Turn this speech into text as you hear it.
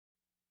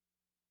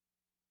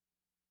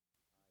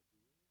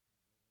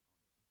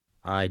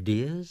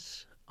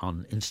Ideas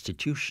on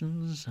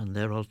Institutions and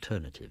Their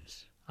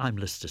Alternatives. I'm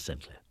Lister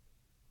Sinclair.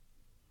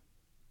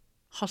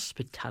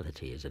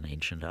 Hospitality is an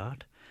ancient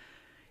art.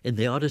 In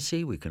the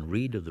Odyssey, we can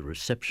read of the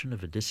reception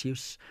of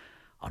Odysseus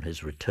on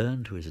his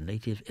return to his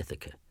native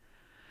Ithaca.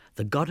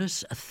 The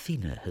goddess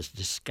Athena has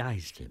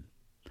disguised him.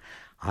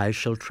 I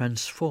shall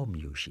transform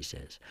you, she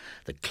says,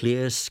 the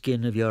clear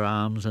skin of your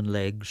arms and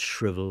legs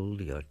shriveled,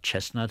 your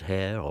chestnut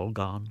hair all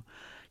gone,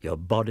 your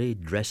body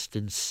dressed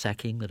in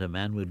sacking that a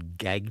man would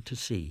gag to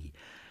see,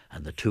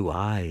 and the two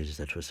eyes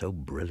that were so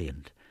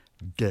brilliant,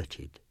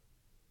 dirtied.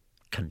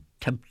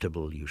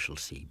 Contemptible you shall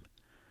seem.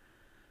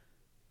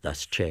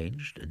 Thus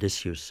changed,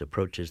 Odysseus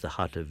approaches the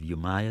hut of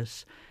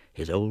Eumaeus,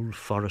 his old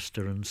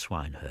forester and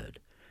swineherd.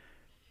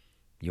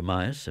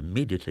 Eumaeus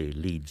immediately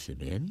leads him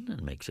in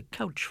and makes a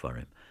couch for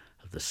him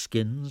of the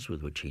skins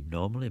with which he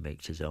normally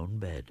makes his own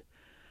bed.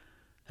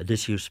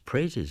 Odysseus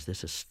praises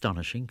this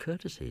astonishing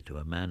courtesy to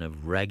a man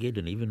of ragged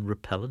and even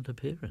repellent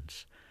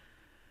appearance.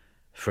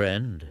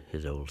 Friend,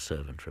 his old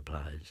servant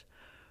replies,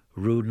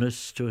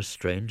 rudeness to a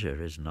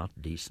stranger is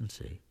not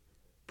decency,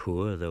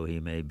 poor though he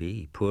may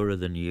be, poorer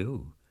than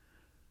you.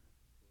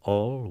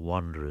 All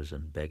wanderers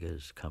and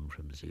beggars come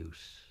from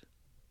Zeus.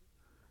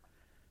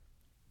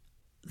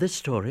 This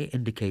story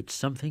indicates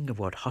something of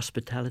what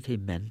hospitality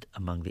meant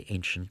among the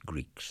ancient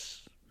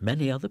Greeks.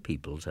 Many other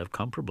peoples have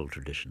comparable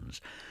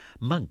traditions.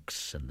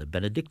 Monks in the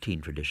Benedictine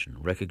tradition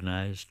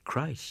recognized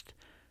Christ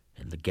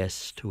in the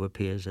guest who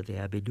appears at the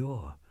abbey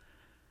door.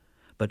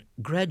 But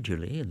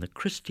gradually, in the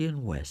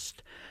Christian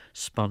West,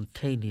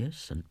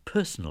 spontaneous and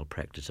personal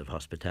practice of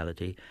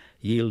hospitality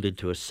yielded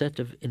to a set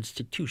of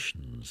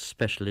institutions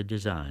specially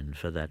designed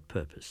for that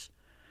purpose.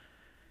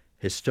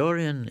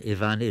 Historian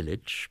Ivan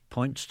Illich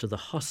points to the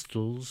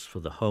hostels for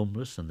the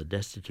homeless and the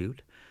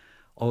destitute,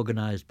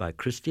 organized by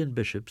Christian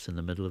bishops in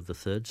the middle of the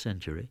 3rd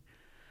century,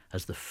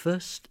 as the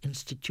first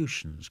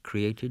institutions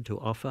created to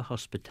offer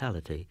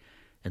hospitality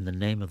in the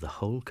name of the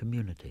whole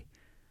community,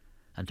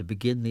 and to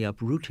begin the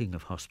uprooting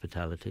of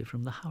hospitality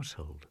from the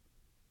household.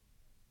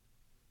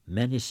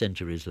 Many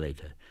centuries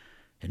later,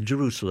 in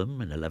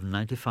Jerusalem in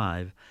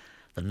 1195,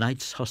 the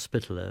Knights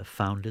Hospitaller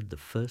founded the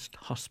first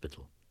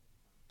hospital.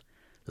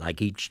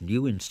 Like each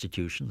new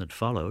institution that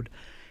followed,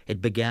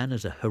 it began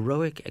as a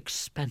heroic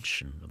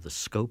expansion of the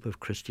scope of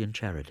Christian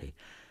charity,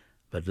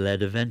 but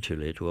led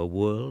eventually to a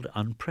world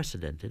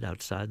unprecedented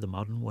outside the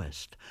modern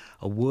West,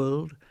 a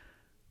world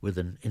with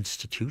an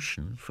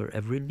institution for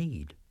every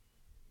need.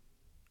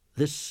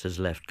 This has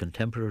left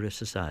contemporary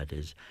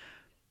societies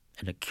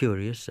in a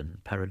curious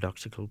and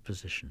paradoxical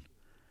position,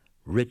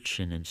 rich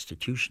in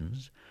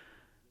institutions,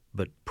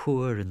 but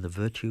poor in the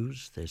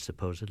virtues they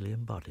supposedly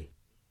embody.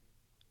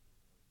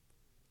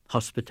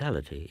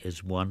 Hospitality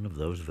is one of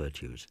those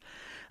virtues,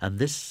 and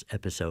this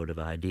episode of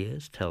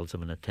Ideas tells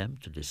of an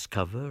attempt to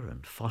discover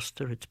and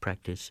foster its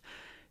practice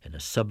in a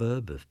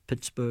suburb of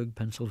Pittsburgh,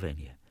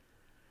 Pennsylvania.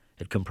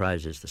 It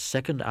comprises the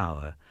second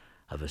hour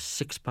of a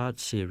 6-part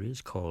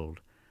series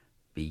called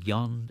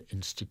Beyond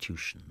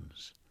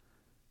Institutions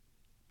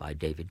by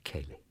David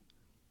Cayley.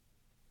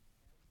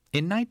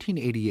 In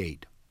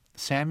 1988,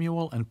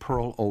 Samuel and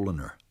Pearl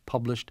Olener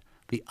published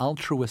The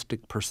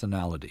Altruistic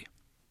Personality,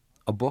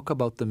 a book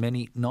about the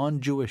many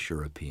non-Jewish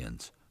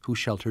Europeans who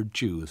sheltered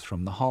Jews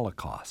from the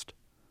Holocaust.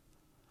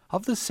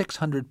 Of the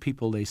 600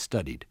 people they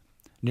studied,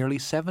 nearly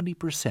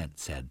 70%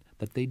 said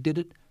that they did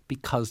it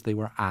because they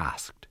were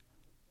asked.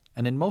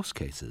 And in most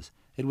cases,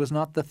 it was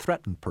not the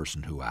threatened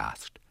person who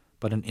asked,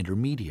 but an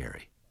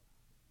intermediary.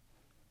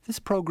 This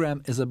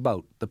program is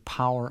about the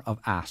power of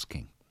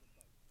asking,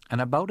 and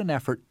about an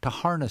effort to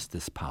harness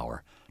this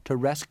power to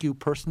rescue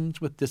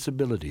persons with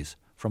disabilities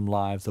from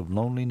lives of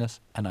loneliness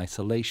and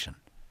isolation.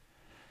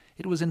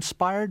 It was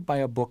inspired by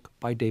a book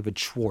by David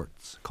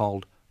Schwartz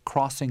called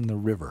Crossing the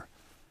River,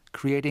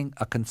 creating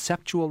a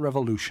conceptual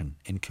revolution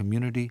in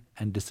community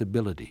and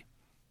disability.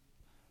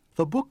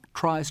 The book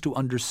tries to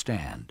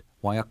understand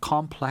why a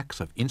complex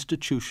of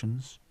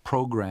institutions,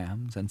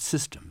 programs, and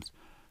systems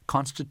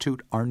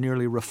constitute our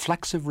nearly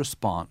reflexive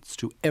response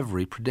to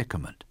every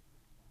predicament,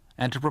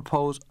 and to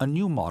propose a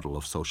new model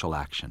of social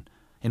action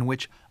in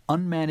which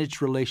unmanaged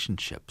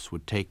relationships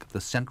would take the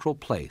central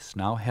place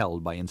now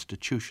held by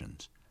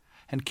institutions,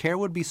 and care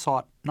would be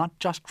sought not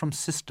just from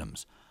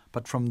systems,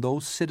 but from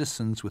those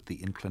citizens with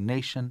the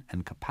inclination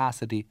and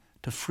capacity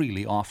to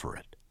freely offer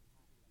it.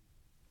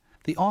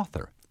 The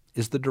author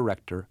is the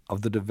director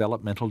of the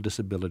Developmental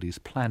Disabilities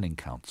Planning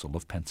Council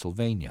of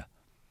Pennsylvania,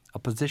 a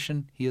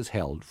position he has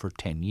held for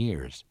 10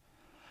 years,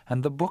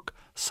 and the book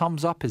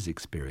sums up his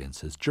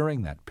experiences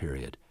during that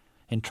period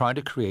in trying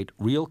to create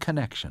real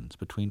connections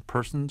between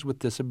persons with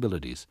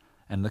disabilities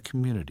and the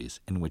communities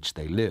in which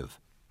they live.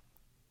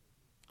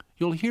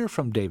 You'll hear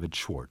from David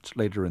Schwartz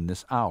later in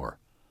this hour,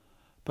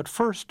 but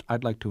first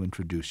I'd like to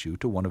introduce you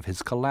to one of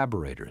his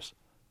collaborators,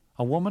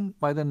 a woman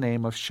by the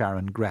name of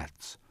Sharon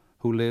Gretz,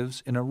 who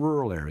lives in a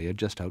rural area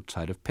just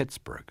outside of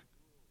Pittsburgh.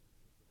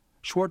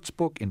 Schwartz's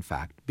book, in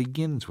fact,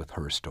 begins with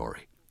her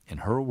story, in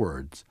her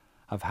words,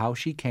 of how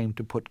she came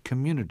to put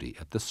community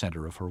at the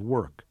center of her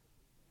work,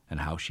 and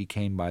how she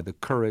came by the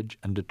courage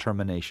and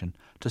determination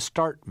to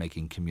start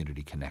making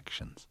community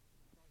connections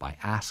by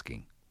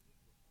asking.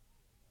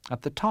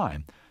 At the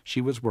time, she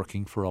was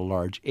working for a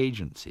large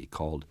agency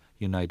called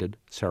United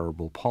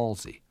Cerebral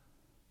Palsy.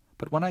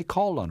 But when I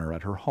called on her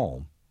at her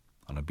home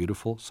on a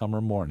beautiful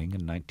summer morning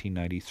in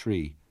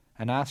 1993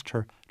 and asked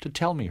her to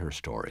tell me her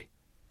story,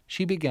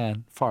 she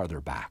began farther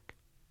back.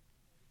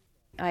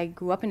 I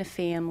grew up in a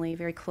family, a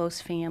very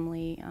close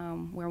family,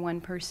 where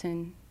one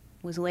person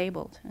was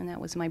labeled, and that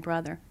was my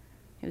brother.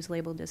 He was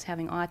labeled as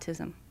having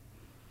autism.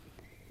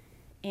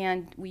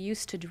 And we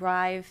used to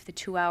drive the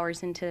 2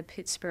 hours into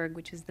Pittsburgh,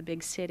 which is the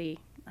big city,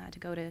 to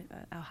go to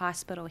a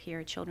hospital here,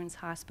 a children's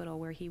hospital,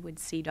 where he would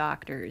see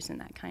doctors and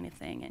that kind of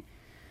thing. And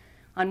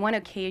on one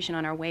occasion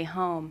on our way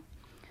home,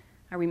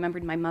 I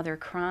remembered my mother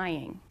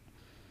crying.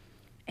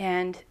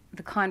 And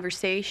the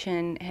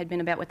conversation had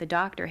been about what the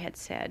doctor had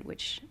said,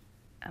 which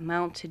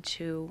amounted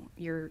to,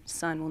 your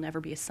son will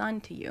never be a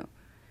son to you.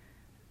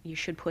 You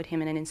should put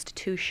him in an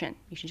institution.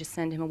 You should just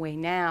send him away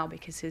now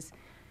because his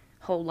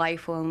whole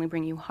life will only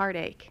bring you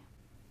heartache.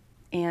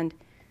 And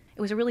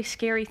it was a really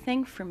scary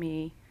thing for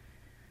me,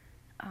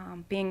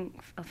 being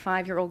a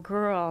 5-year-old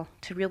girl,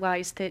 to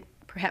realize that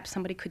perhaps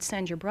somebody could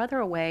send your brother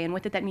away. And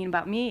what did that mean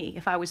about me?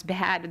 If I was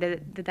bad,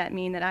 did that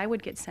mean that I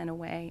would get sent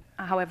away?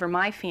 However,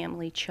 my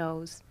family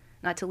chose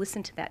not to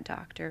listen to that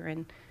doctor,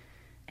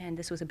 and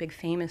this was a big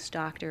famous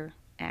doctor,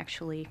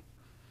 actually.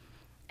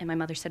 And my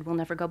mother said, we'll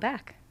never go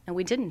back. And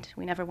we didn't.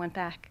 We never went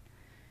back.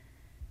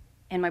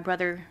 And my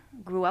brother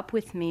grew up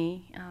with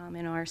me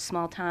in our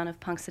small town of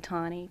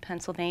Punxsutawney,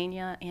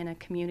 Pennsylvania, in a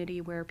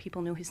community where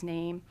people knew his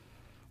name.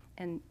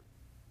 And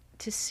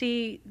to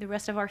see the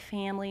rest of our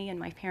family and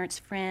my parents'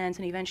 friends,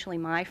 and eventually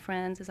my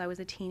friends as I was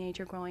a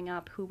teenager growing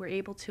up, who were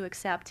able to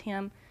accept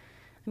him.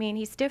 I mean,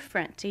 he's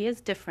different. He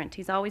is different.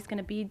 He's always going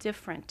to be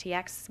different. He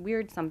acts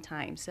weird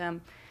sometimes.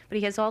 But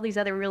he has all these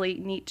other really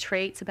neat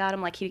traits about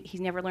him, like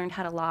he's never learned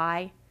how to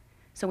lie.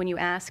 So when you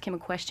ask him a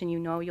question,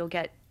 you'll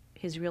get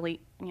his really,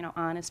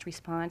 honest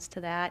response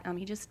to that.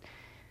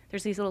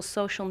 There's these little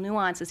social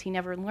nuances he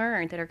never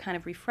learned that are kind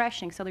of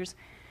refreshing. So there's,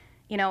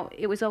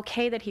 it was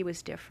okay that he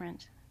was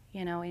different,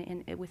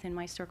 within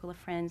my circle of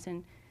friends.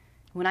 And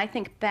when I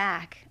think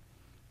back,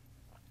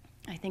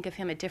 I think of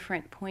him at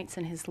different points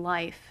in his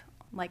life.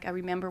 Like, I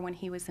remember when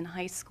he was in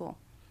high school.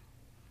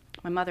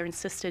 My mother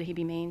insisted he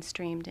be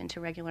mainstreamed into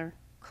regular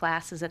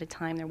classes. At a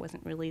time there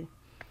wasn't really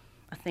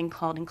a thing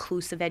called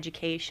inclusive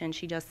education.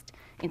 She just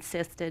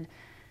insisted.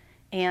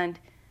 And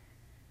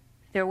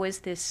there was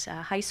this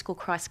high school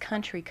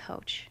cross-country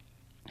coach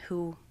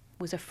who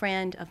was a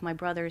friend of my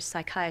brother's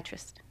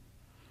psychiatrist.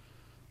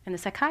 And the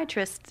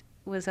psychiatrist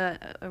was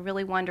a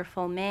really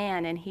wonderful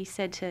man, and he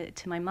said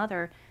to my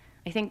mother,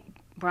 I think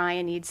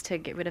Brian needs to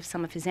get rid of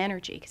some of his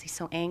energy because he's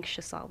so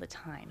anxious all the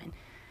time. And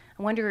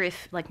I wonder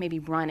if, maybe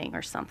running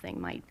or something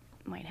might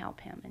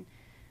help him. And,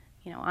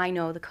 I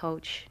know the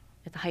coach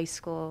at the high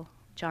school,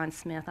 John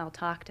Smith. I'll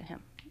talk to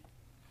him.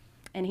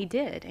 And he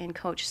did. And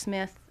Coach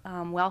Smith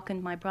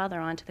welcomed my brother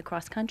onto the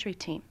cross-country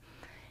team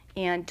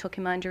and took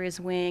him under his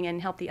wing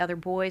and helped the other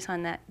boys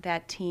on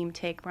that team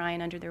take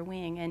Brian under their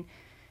wing. And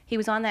he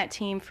was on that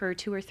team for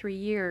 2 or 3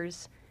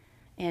 years.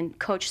 And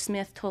Coach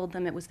Smith told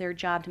them it was their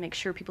job to make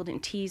sure people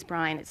didn't tease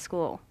Brian at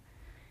school.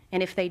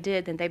 And if they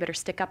did, then they better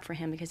stick up for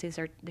him because he's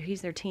their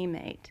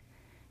teammate.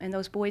 And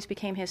those boys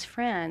became his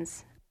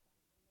friends.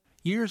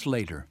 Years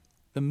later,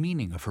 the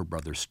meaning of her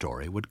brother's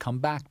story would come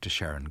back to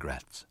Sharon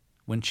Gretz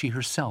when she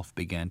herself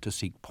began to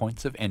seek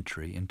points of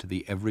entry into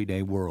the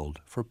everyday world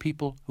for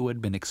people who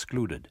had been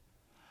excluded.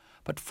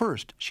 But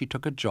first, she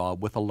took a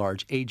job with a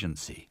large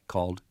agency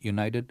called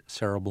United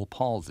Cerebral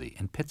Palsy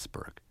in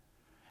Pittsburgh.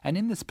 And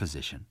in this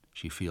position,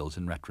 she feels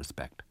in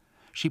retrospect,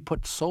 she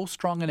put so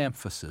strong an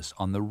emphasis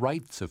on the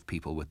rights of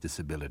people with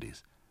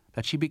disabilities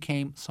that she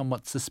became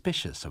somewhat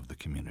suspicious of the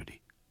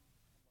community.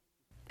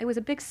 It was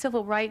a big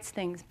civil rights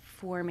thing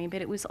for me,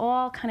 but it was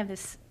all kind of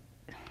this,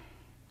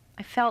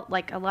 I felt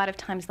like a lot of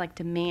times like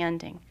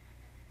demanding.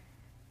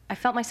 I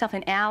felt myself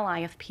an ally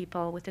of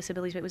people with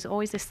disabilities, but it was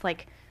always this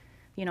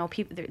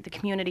people, the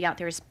community out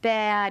there is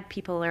bad,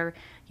 people are,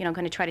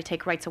 going to try to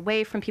take rights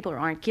away from people or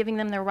aren't giving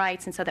them their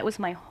rights, and so that was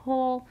my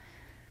whole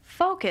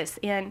focus.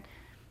 And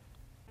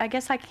I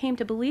guess I came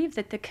to believe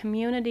that the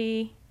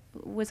community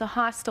was a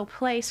hostile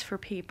place for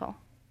people.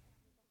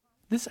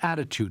 This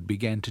attitude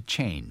began to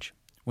change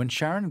when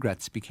Sharon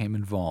Gretz became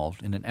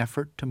involved in an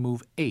effort to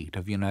move 8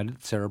 of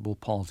United Cerebral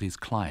Palsy's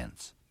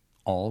clients,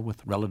 all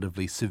with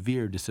relatively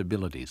severe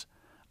disabilities,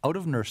 out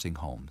of nursing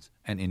homes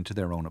and into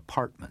their own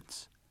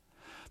apartments.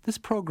 This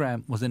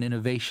program was an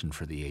innovation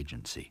for the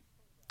agency,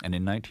 and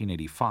in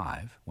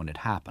 1985, when it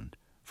happened,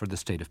 for the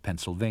state of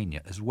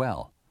Pennsylvania as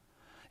well.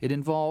 It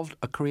involved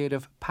a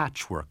creative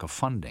patchwork of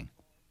funding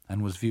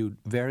and was viewed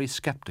very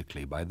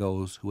skeptically by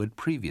those who had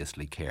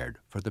previously cared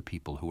for the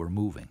people who were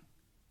moving.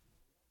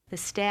 The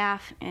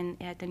staff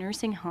at the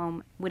nursing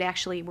home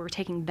were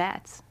taking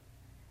bets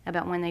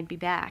about when they'd be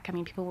back. I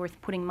mean, people were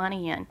putting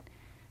money in,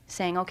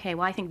 saying, okay,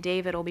 well, I think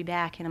David will be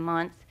back in a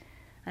month.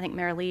 I think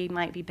Mary Lee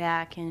might be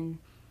back in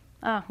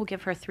oh, we'll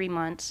give her 3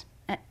 months.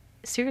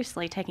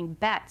 Seriously, taking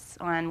bets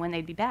on when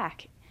they'd be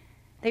back.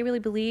 They really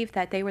believed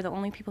that they were the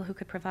only people who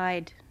could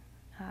provide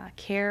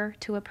care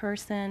to a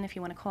person, if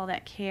you want to call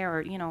that care,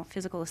 or,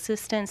 physical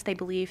assistance. They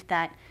believed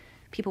that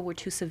people were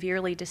too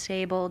severely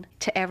disabled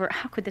to ever,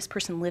 how could this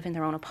person live in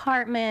their own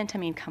apartment? I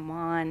mean, come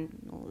on,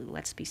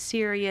 let's be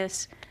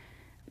serious.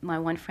 My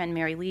one friend,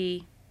 Mary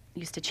Lee,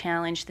 used to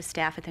challenge the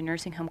staff at the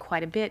nursing home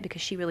quite a bit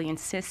because she really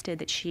insisted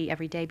that she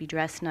every day be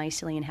dressed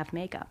nicely and have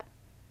makeup.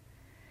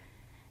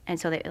 And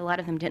so a lot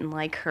of them didn't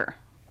like her.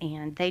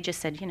 And they just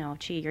said,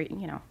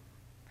 gee,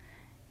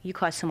 you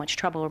cause so much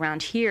trouble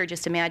around here.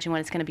 Just imagine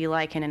what it's going to be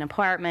like in an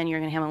apartment. You're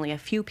going to have only a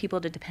few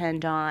people to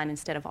depend on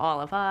instead of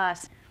all of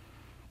us.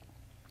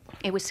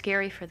 It was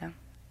scary for them,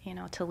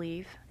 to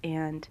leave.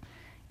 And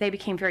they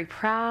became very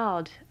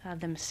proud of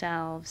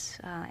themselves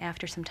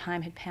after some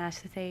time had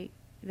passed that they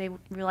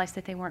realized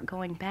that they weren't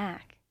going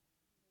back.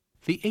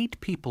 The 8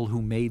 people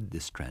who made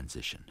this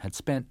transition had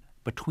spent,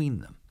 between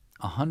them,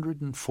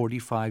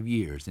 145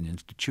 years in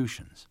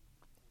institutions.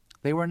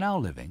 They were now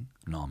living,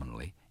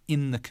 nominally,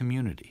 in the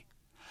community.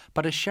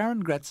 But as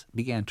Sharon Gretz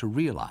began to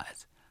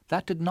realize,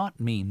 that did not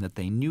mean that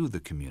they knew the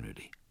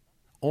community,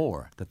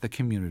 or that the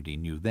community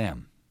knew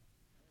them.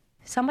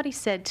 Somebody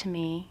said to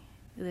me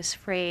this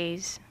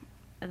phrase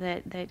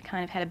that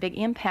kind of had a big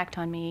impact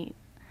on me,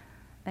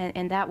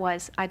 and that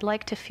was, I'd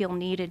like to feel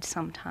needed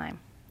sometime.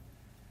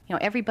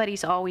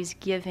 Everybody's always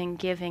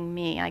giving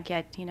me. I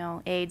get,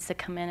 aides that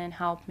come in and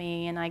help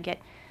me, and I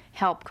get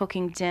help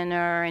cooking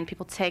dinner, and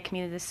people take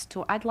me to the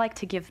store. I'd like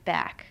to give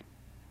back.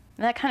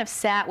 And that kind of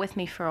sat with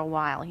me for a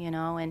while,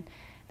 and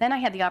then I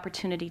had the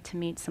opportunity to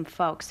meet some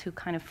folks who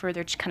kind of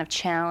further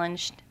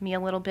challenged me a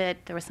little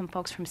bit. There were some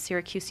folks from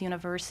Syracuse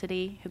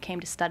University who came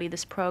to study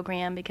this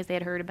program because they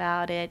had heard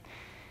about it.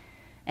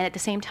 And at the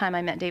same time,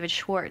 I met David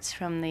Schwartz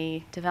from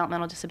the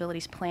Developmental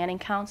Disabilities Planning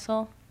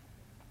Council.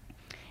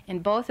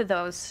 And both of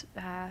those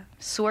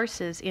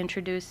sources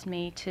introduced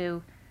me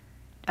to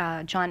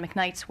John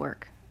McKnight's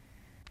work.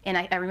 And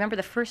I remember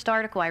the first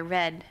article I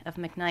read of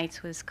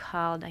McKnight's was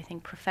called, I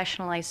think,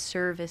 Professionalized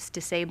Service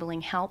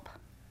Disabling Help.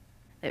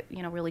 That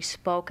really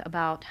spoke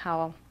about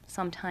how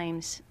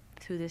sometimes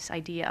through this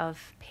idea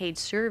of paid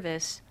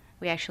service,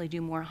 we actually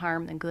do more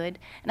harm than good.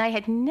 And I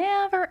had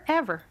never,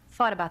 ever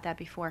thought about that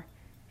before.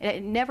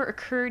 It never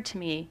occurred to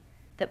me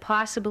that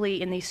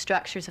possibly in these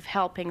structures of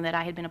helping that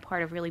I had been a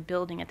part of really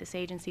building at this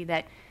agency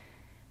that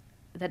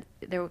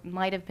there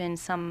might have been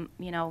some,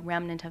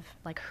 remnant of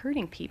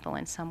hurting people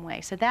in some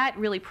way. So that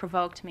really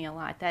provoked me a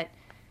lot. That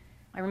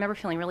I remember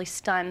feeling really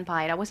stunned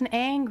by it. I wasn't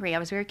angry. I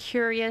was very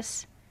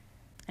curious.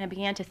 And I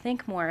began to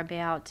think more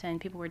about, and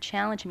people were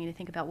challenging me to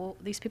think about, well,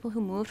 these people who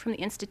moved from the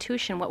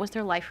institution, what was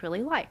their life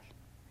really like?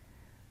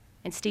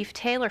 And Steve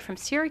Taylor from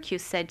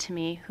Syracuse said to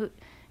me,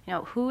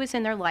 who is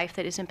in their life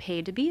that isn't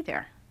paid to be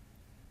there?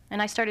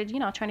 And I started,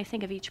 trying to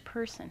think of each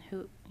person.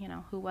 Who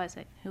was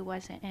it? Who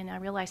wasn't? And I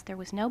realized there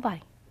was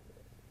nobody.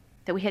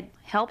 That we had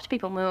helped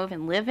people move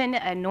and live in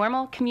a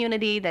normal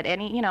community that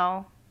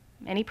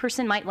any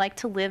person might like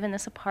to live in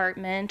this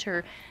apartment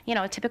or,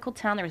 a typical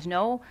town. There was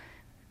no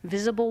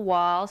visible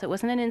walls. It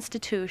wasn't an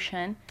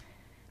institution.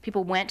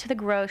 People went to the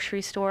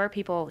grocery store.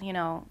 People,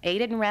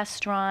 ate in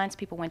restaurants.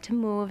 People went to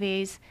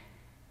movies.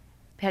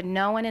 Had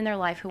no one in their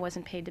life who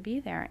wasn't paid to be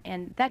there.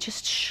 And that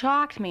just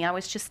shocked me.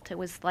 It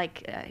was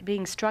like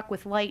being struck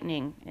with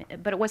lightning,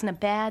 but it wasn't a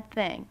bad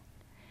thing.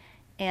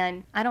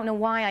 And I don't know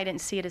why I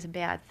didn't see it as a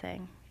bad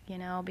thing,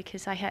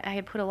 because I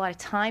had put a lot of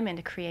time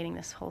into creating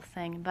this whole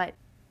thing, but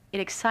it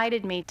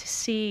excited me to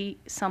see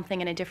something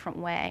in a different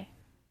way.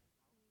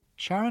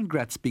 Sharon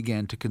Gretz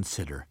began to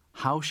consider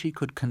how she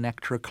could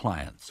connect her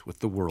clients with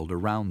the world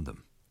around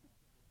them.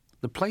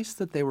 The place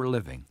that they were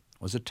living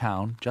was a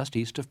town just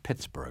east of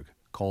Pittsburgh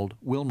called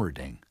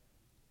Wilmerding.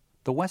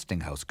 The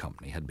Westinghouse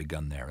Company had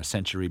begun there a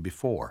century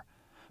before,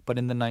 but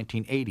in the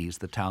 1980s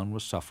the town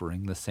was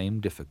suffering the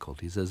same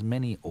difficulties as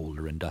many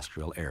older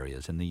industrial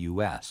areas in the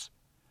U.S.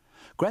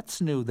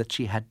 Gretz knew that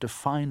she had to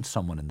find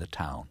someone in the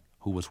town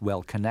who was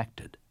well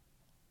connected,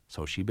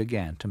 so she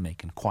began to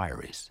make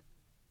inquiries.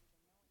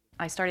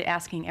 I started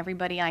asking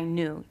everybody I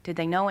knew, did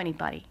they know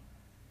anybody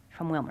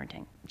from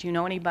Wilmerding? Do you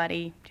know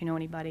anybody? Do you know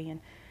anybody?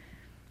 And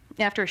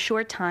after a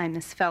short time,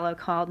 this fellow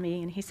called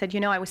me and he said,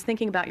 I was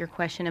thinking about your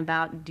question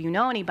about do you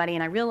know anybody,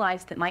 and I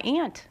realized that my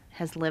aunt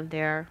has lived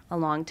there a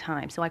long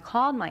time. So I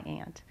called my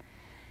aunt,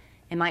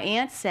 and my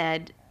aunt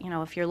said,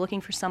 if you're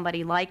looking for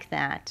somebody like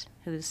that,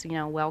 who's,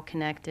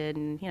 well-connected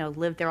and,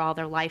 lived there all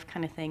their life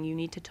kind of thing, you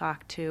need to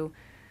talk to,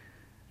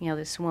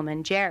 this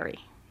woman, Jerry.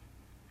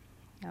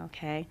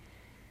 Okay.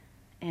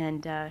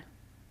 And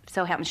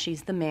so happens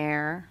she's the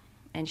mayor,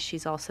 and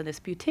she's also this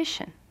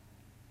beautician.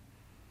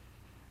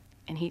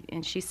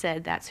 And she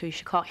said, that's who you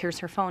should call. Here's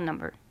her phone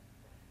number.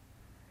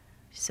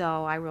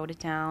 So I wrote it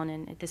down,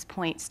 and at this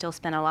point still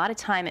spent a lot of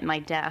time at my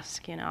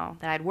desk,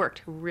 that I'd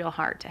worked real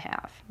hard to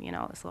have,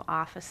 this little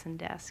office and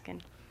desk,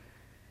 and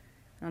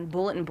on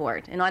bulletin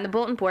board. And on the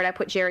bulletin board I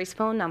put Jerry's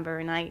phone number,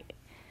 and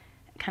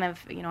kind of,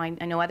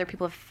 I know other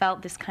people have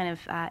felt this kind of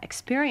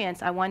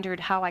experience. I wondered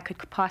how I could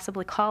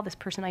possibly call this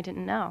person I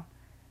didn't know.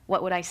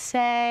 What would I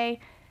say?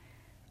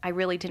 I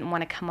really didn't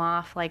want to come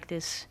off like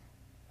this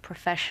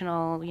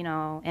professional,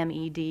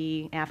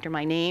 MED after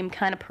my name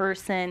kind of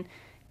person.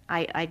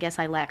 I guess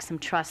I lacked some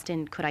trust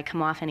in could I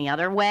come off any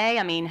other way.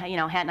 I mean,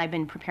 hadn't I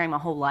been preparing my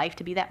whole life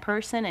to be that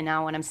person? And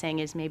now what I'm saying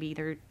is maybe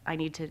either I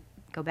need to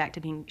go back to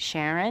being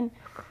Sharon,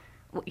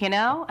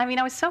 I mean,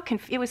 I was so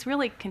it was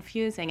really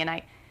confusing. And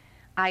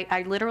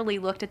I literally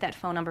looked at that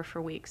phone number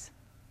for weeks.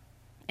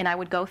 And I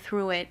would go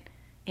through it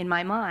in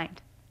my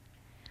mind.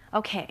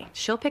 Okay,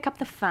 she'll pick up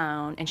the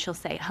phone and she'll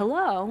say,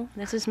 hello,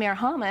 this is Mayor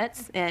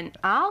Homitz. And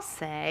I'll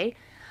say,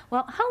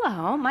 well,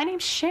 hello, my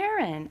name's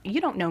Sharon. You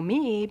don't know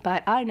me,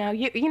 but I know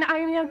you.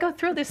 I go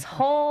through this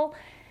whole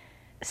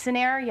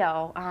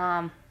scenario.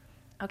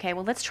 Okay,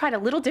 well, let's try it a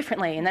little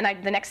differently. And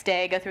then the next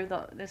day, go through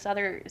this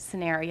other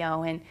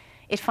scenario. And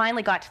it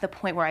finally got to the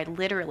point where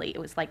it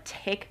was like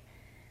take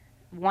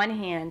one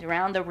hand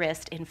around the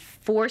wrist and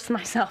force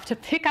myself to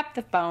pick up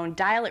the phone,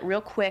 dial it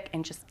real quick,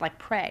 and just like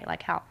pray,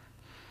 like how,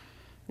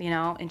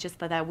 and just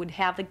that I would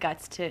have the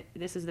guts to,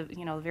 this is the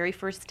very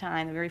first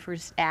time, the very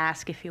first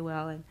ask, if you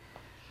will. And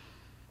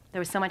there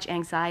was so much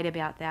anxiety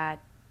about that.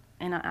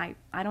 And I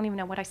don't even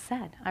know what I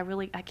said.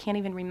 I can't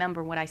even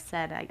remember what I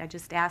said. I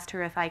just asked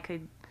her if I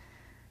could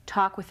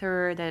talk with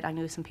her, that I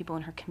knew some people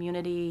in her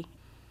community,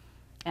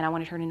 and I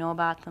wanted her to know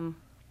about them.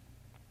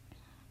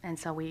 And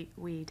so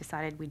we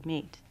decided we'd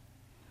meet.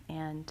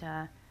 And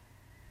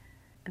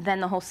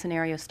then the whole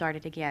scenario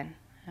started again.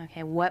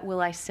 Okay, what will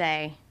I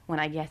say when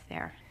I get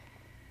there?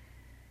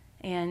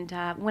 And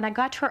when I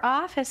got to her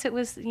office, it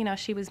was,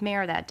 she was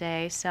mayor that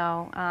day,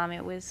 so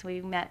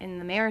we met in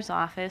the mayor's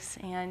office,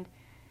 and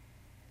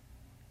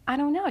I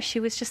don't know, she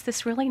was just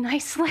this really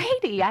nice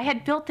lady. I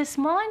had built this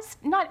monster,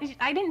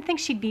 I didn't think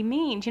she'd be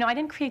mean, I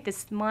didn't create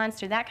this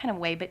monster that kind of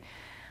way, but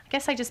I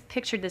guess I just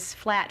pictured this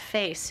flat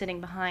face sitting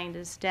behind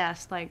his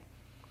desk, like,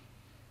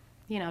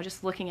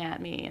 just looking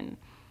at me, and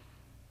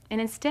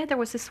instead there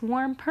was this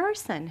warm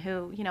person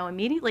who,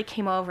 immediately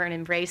came over and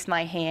embraced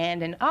my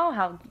hand and, oh,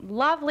 how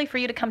lovely for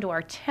you to come to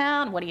our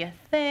town. What do you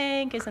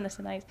think? Isn't this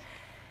nice?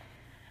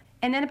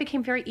 And then it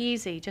became very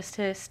easy just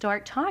to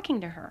start talking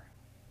to her.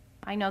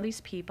 I know these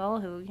people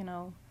who,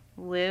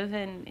 live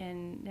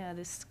in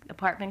this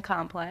apartment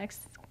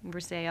complex,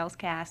 Versailles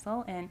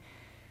Castle, and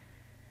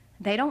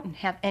they don't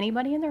have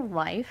anybody in their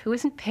life who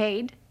isn't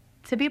paid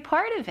to be a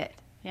part of it.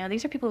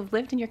 These are people who've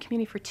lived in your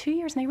community for 2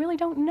 years and they really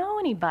don't know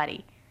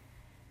anybody.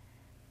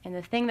 And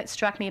the thing that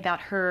struck me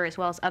about her, as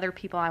well as other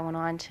people I went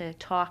on to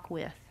talk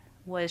with,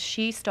 was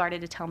she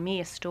started to tell me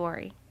a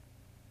story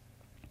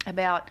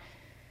about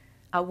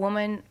a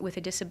woman with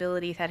a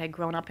disability that had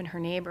grown up in her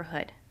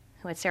neighborhood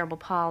who had cerebral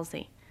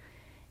palsy.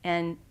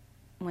 And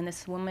when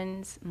this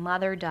woman's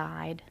mother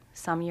died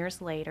some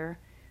years later,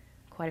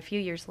 quite a few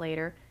years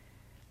later,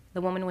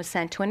 the woman was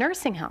sent to a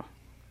nursing home.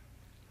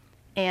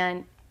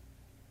 And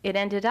it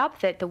ended up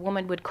that the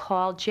woman would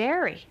call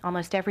Jerry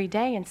almost every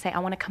day and say, I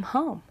want to come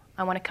home.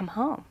 I want to come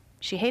home.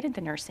 She hated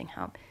the nursing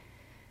home.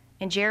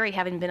 And Jerry,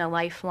 having been a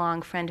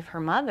lifelong friend of her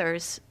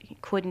mother's,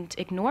 couldn't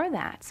ignore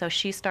that. So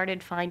she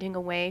started finding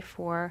a way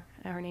for,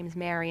 her name's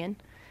Marion,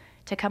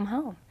 to come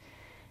home.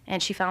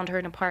 And she found her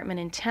an apartment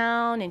in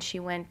town, and she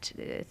went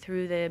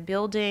through the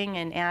building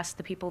and asked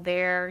the people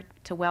there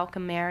to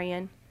welcome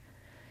Marion.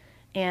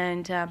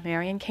 And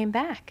Marion came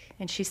back.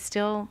 And she's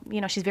still,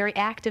 she's a very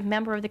active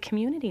member of the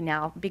community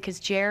now because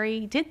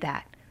Jerry did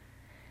that.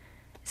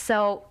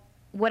 So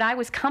what I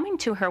was coming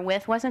to her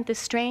with wasn't this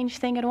strange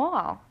thing at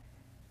all.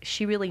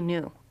 She really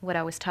knew what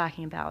I was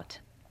talking about.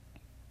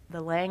 The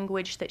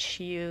language that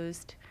she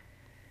used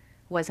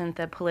wasn't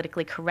the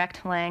politically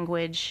correct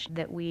language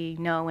that we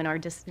know in our,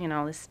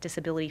 this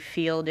disability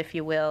field, if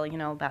you will,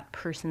 about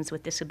persons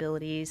with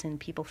disabilities and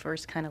people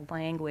first kind of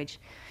language.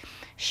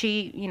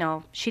 She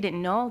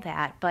didn't know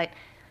that, but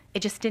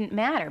it just didn't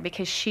matter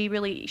because she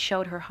really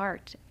showed her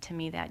heart to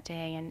me that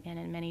day and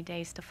in many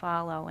days to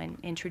follow, and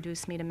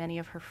introduced me to many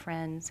of her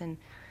friends, and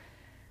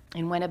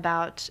went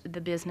about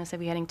the business of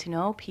getting to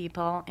know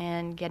people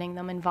and getting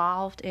them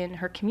involved in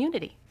her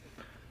community.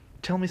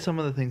 Tell me some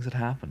of the things that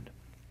happened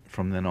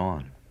from then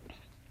on.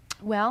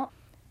 Well,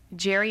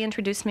 Jerry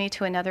introduced me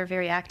to another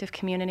very active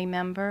community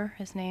member.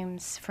 His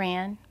name's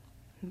Fran,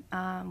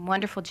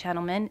 wonderful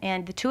gentleman,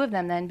 and the two of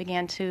them then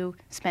began to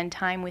spend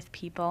time with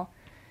people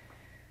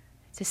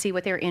to see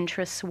what their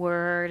interests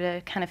were,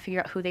 to kind of figure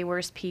out who they were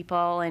as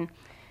people. And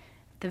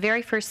the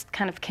very first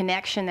kind of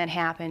connection that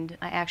happened,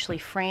 actually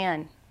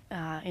Fran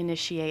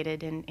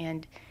initiated,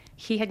 and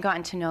he had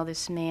gotten to know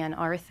this man,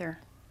 Arthur.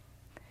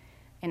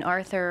 And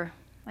Arthur,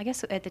 I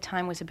guess at the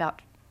time was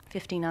about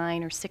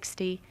 59 or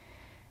 60,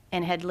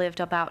 and had lived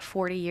about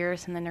 40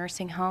 years in the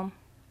nursing home.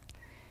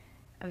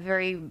 A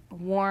very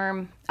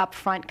warm,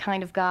 upfront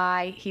kind of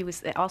guy. He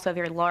was also a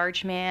very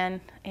large man,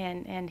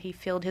 and he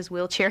filled his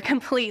wheelchair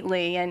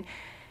completely. And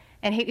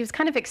he was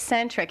kind of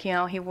eccentric,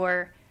 He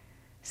wore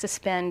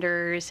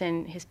suspenders,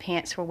 and his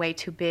pants were way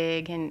too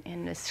big,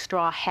 and a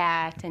straw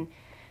hat.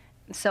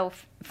 So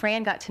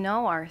Fran got to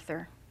know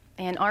Arthur,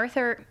 and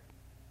Arthur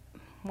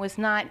was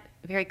not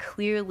very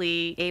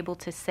clearly able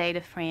to say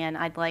to Fran,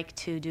 I'd like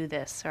to do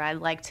this, or I'd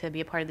like to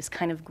be a part of this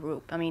kind of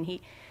group. I mean,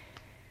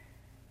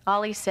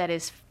 all he said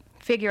is,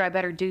 figure I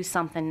better do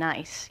something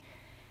nice.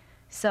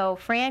 So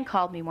Fran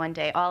called me one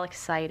day, all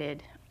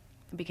excited,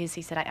 because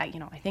he said, I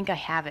think I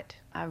have it.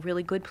 A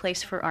really good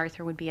place for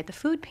Arthur would be at the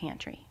food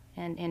pantry.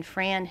 And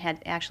Fran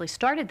had actually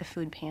started the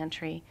food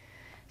pantry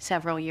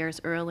several years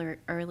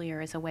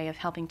earlier as a way of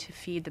helping to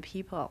feed the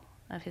people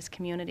of his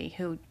community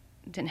who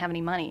didn't have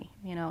any money,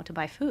 to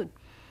buy food.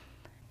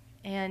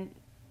 And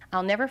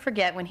I'll never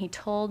forget when he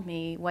told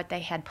me what they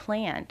had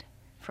planned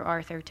for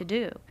Arthur to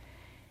do.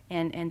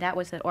 And that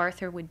was that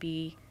Arthur would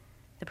be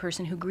the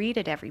person who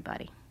greeted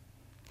everybody.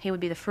 He would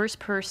be the first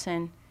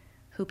person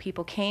who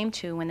people came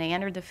to when they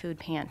entered the food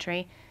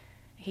pantry.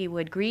 He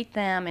would greet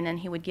them, and then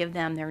he would give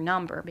them their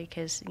number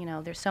because,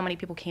 there's so many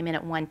people came in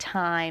at one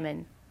time,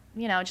 and,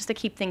 just to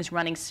keep things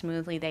running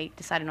smoothly, they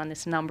decided on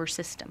this number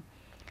system.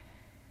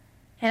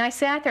 And I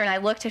sat there and I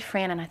looked at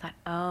Fran and I thought,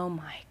 oh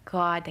my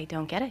God, they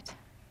don't get it.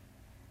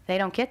 They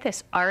don't get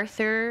this.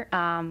 Arthur,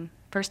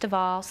 first of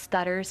all,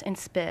 stutters and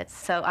spits.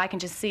 So I can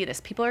just see this.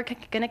 People are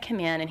going to come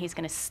in and he's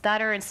going to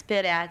stutter and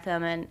spit at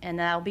them, and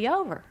that'll be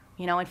over.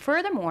 And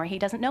furthermore, he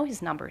doesn't know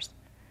his numbers.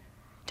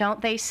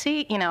 Don't they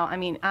see,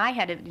 I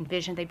had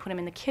envisioned they'd put him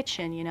in the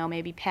kitchen,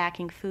 maybe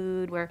packing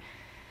food where,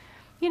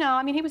 he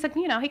was,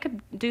 he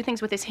could do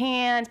things with his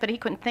hands, but he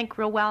couldn't think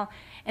real well.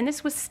 And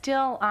this was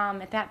still,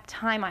 at that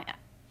time,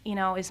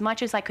 as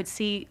much as I could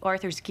see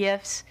Arthur's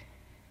gifts,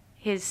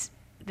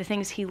 the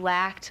things he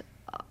lacked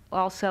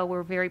also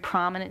were very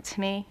prominent to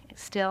me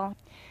still.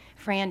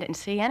 Fran didn't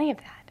see any of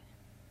that,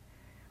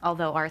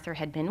 although Arthur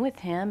had been with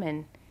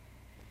him,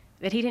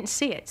 but he didn't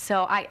see it.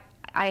 So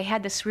I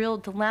had this real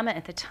dilemma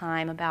at the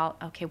time about,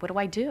 okay, what do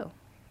I do?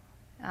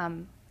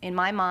 In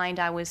my mind,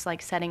 I was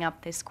like setting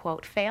up this,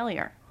 quote,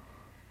 failure.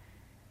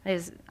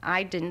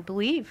 I didn't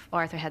believe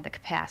Arthur had the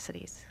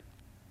capacities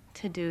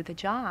to do the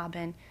job,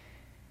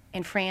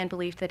 and Fran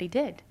believed that he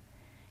did.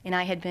 And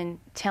I had been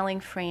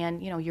telling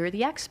Fran, you're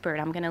the expert.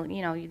 I'm going to,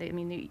 you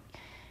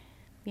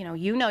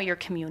know your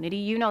community,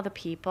 you know the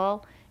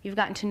people. You've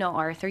gotten to know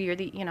Arthur. You're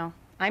the,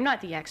 I'm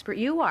not the expert,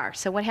 you are.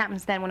 So what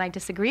happens then when I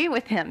disagree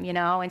with him,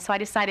 And so I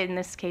decided in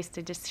this case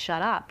to just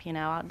shut up,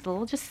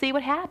 We'll just see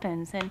what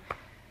happens.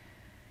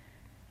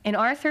 And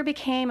Arthur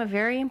became a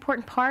very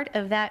important part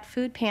of that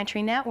food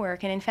pantry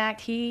network. And in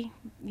fact, he,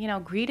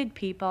 greeted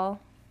people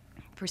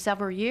for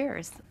several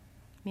years,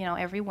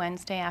 every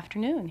Wednesday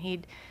afternoon.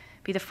 He'd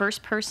be the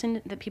first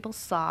person that people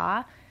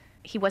saw.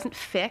 He wasn't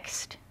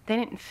fixed. They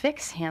didn't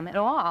fix him at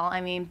all.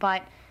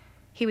 But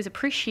he was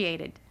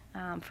appreciated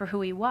for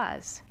who he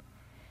was.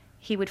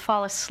 He would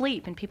fall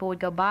asleep and people would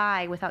go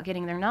by without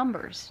getting their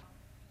numbers.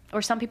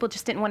 Or some people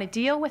just didn't want to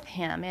deal with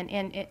him.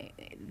 And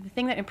the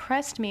thing that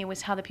impressed me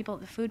was how the people at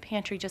the food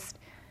pantry just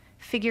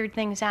figured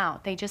things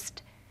out.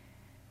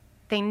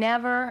 They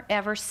never,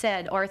 ever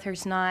said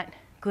Arthur's not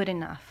good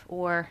enough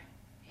or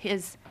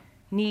his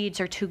needs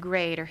are too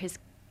great or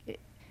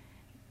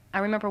I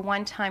remember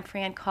one time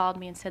Fran called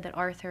me and said that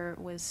Arthur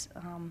was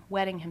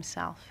wetting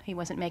himself. He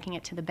wasn't making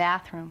it to the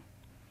bathroom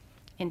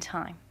in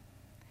time.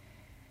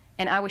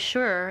 And I was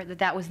sure that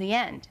that was the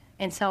end.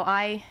 And so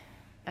I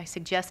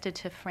suggested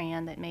to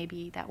Fran that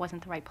maybe that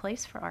wasn't the right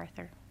place for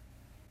Arthur.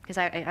 Because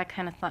I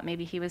kind of thought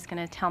maybe he was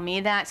going to tell me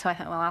that. So I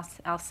thought, well,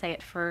 I'll say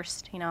it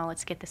first.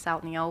 Let's get this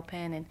out in the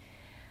open. And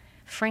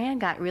Fran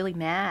got really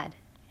mad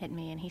at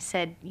me. And he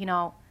said,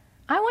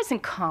 I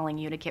wasn't calling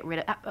you to get rid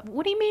of...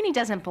 What do you mean he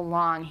doesn't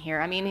belong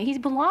here? He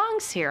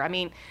belongs here.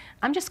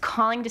 I'm just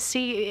calling to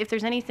see if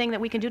there's anything that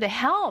we can do to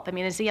help.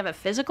 Does he have a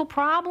physical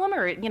problem?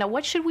 Or,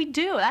 what should we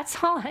do?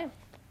 That's all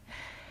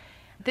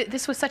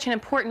This was such an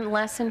important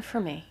lesson for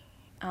me.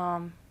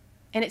 And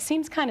it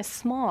seems kind of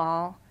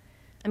small.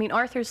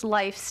 Arthur's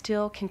life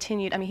still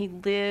continued. He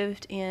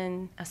lived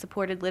in a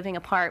supported living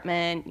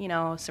apartment,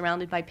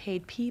 surrounded by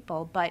paid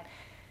people. But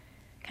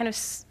kind of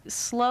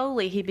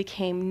slowly he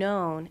became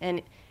known.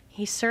 And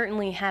he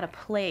certainly had a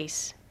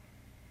place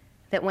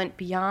that went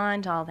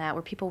beyond all that,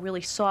 where people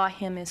really saw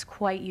him as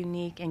quite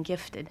unique and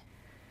gifted.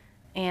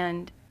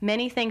 And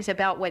many things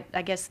about what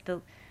I guess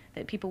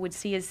that people would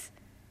see as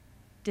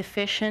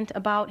deficient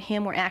about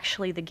him were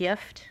actually the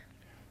gift,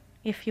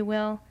 if you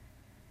will.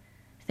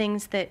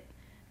 Things that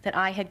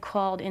I had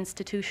called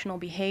institutional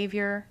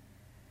behavior,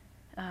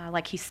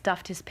 like he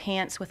stuffed his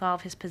pants with all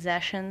of his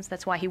possessions.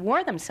 That's why he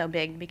wore them so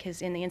big,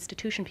 because in the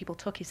institution people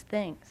took his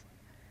things.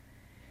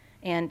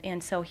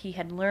 And so he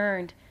had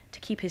learned to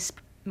keep his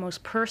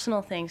most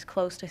personal things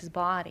close to his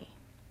body.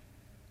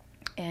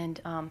 And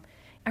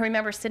I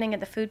remember sitting at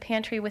the food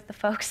pantry with the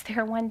folks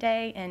there one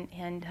day,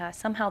 and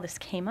somehow this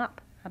came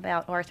up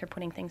about Arthur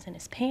putting things in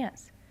his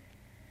pants.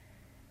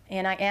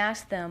 And I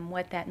asked them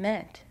what that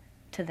meant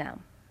to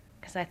them,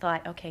 because I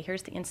thought, okay,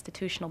 here's the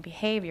institutional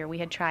behavior. We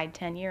had tried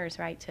 10 years,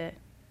 right, to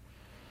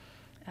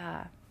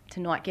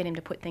not get him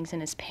to put things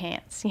in his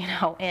pants,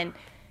 And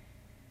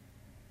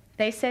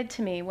they said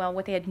to me, well,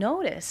 what they had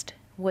noticed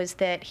was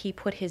that he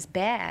put his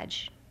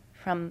badge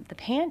from the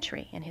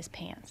pantry in his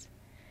pants.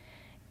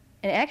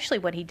 And actually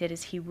what he did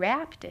is he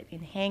wrapped it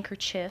in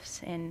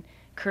handkerchiefs and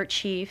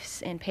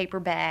kerchiefs and paper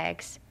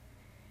bags,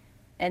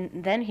 and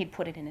then he'd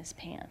put it in his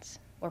pants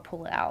or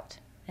pull it out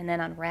and then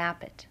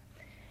unwrap it.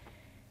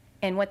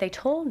 And what they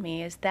told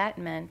me is that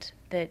meant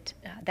that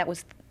that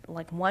was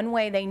like one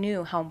way they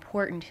knew how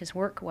important his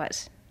work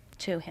was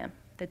to him,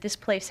 that this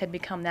place had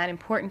become that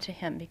important to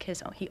him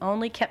because he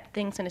only kept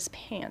things in his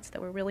pants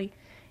that were really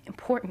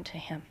important to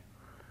him.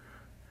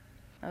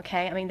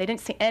 Okay, I mean, they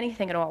didn't see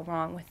anything at all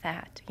wrong with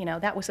that. You know,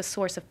 that was a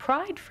source of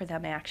pride for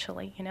them,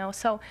 actually, you know.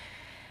 So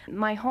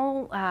my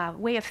whole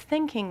way of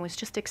thinking was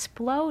just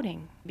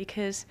exploding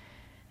because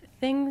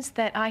things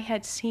that I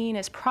had seen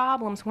as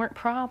problems weren't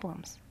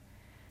problems.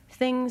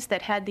 Things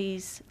that had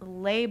these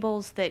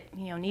labels that,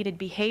 you know, needed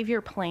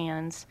behavior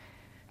plans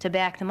to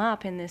back them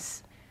up in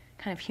this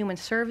kind of human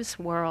service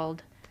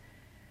world.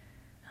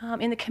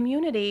 In the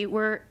community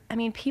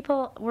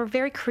people were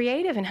very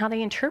creative in how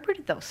they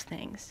interpreted those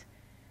things.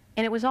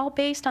 And it was all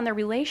based on their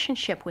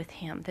relationship with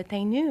him, that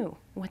they knew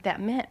what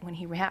that meant when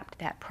he wrapped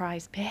that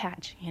prize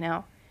badge, you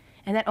know.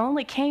 And that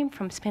only came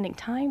from spending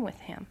time with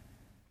him.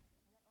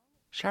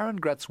 Sharon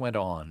Gretz went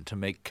on to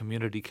make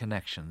community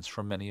connections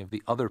for many of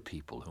the other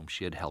people whom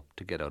she had helped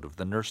to get out of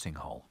the nursing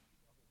home.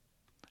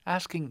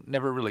 Asking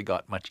never really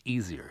got much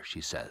easier,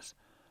 she says,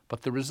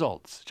 but the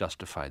results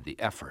justified the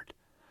effort.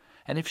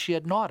 And if she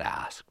had not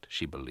asked,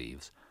 she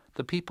believes,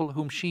 the people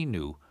whom she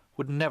knew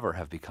would never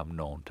have become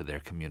known to their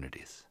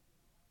communities.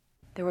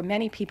 There were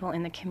many people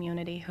in the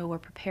community who were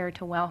prepared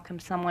to welcome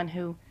someone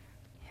who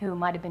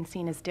might have been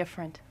seen as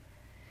different.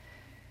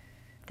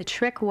 The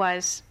trick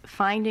was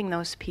finding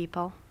those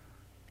people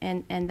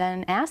and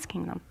then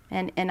asking them.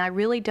 And I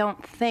really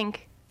don't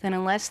think that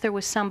unless there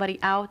was somebody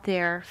out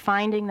there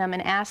finding them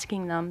and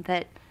asking them,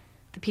 that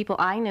the people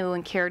I knew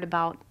and cared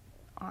about,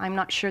 I'm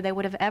not sure they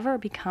would have ever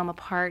become a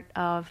part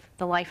of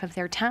the life of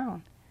their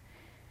town.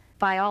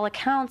 By all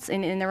accounts,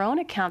 in their own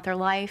account, their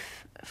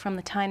life from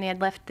the time they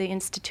had left the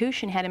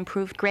institution had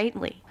improved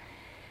greatly.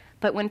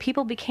 But when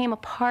people became a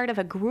part of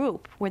a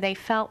group where they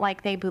felt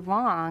like they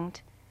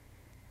belonged,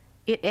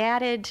 it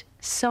added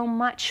so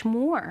much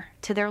more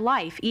to their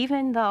life,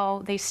 even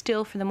though they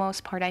still, for the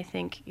most part, I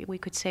think we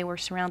could say were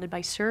surrounded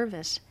by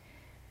service.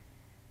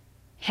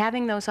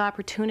 Having those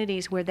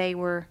opportunities where they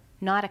were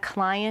not a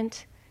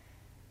client,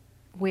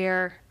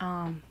 where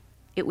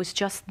it was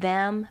just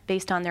them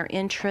based on their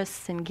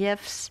interests and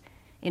gifts,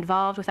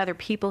 involved with other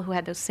people who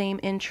had those same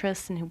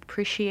interests and who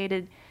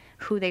appreciated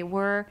who they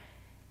were,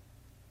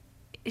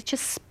 it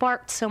just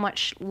sparked so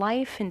much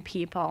life in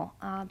people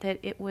that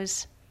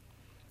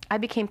I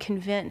became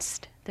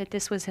convinced that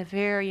this was a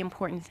very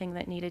important thing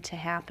that needed to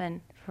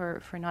happen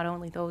for not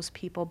only those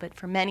people, but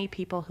for many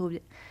people who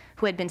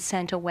had been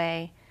sent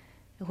away,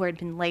 who had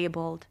been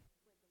labeled.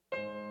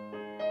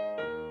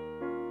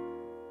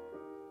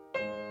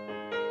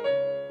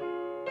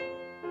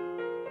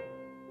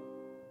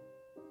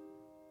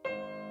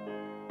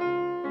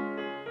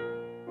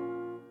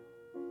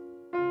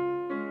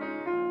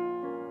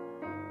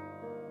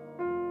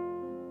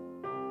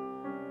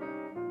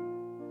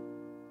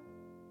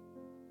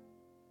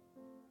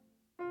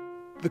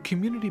 The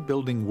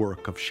community-building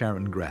work of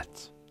Sharon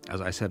Gretz,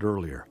 as I said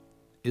earlier,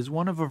 is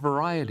one of a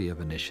variety of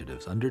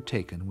initiatives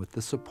undertaken with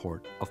the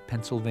support of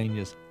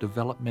Pennsylvania's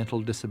Developmental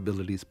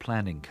Disabilities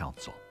Planning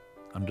Council,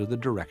 under the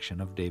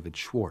direction of David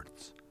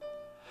Schwartz.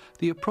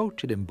 The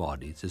approach it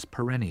embodies is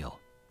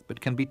perennial,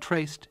 but can be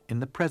traced in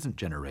the present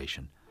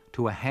generation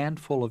to a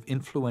handful of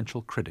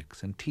influential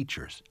critics and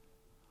teachers.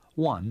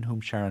 One, whom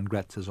Sharon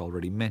Gretz has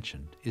already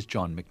mentioned, is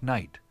John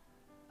McKnight.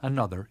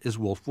 Another is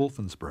Wolf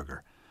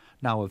Wolfensberger,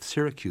 now of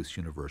Syracuse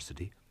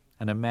University,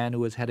 and a man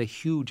who has had a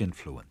huge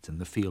influence in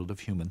the field of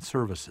human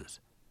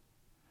services.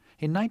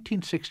 In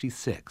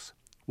 1966,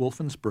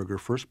 Wolfensberger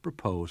first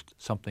proposed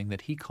something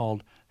that he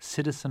called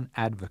citizen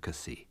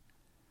advocacy.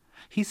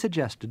 He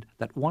suggested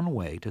that one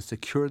way to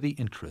secure the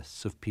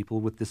interests of people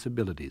with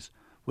disabilities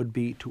would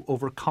be to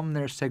overcome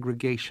their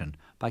segregation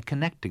by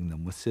connecting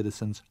them with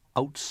citizens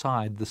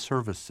outside the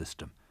service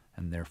system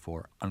and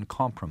therefore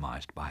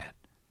uncompromised by it.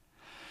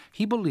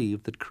 He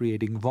believed that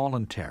creating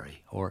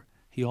voluntary, or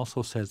he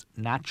also says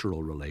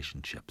natural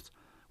relationships,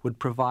 would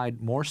provide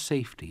more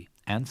safety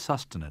and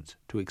sustenance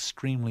to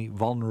extremely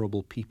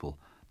vulnerable people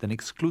than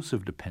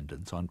exclusive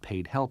dependence on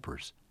paid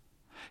helpers.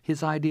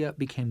 His idea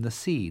became the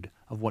seed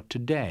of what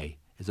today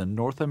is a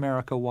North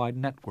America-wide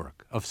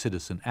network of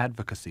citizen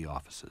advocacy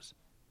offices.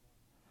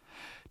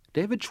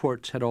 David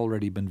Schwartz had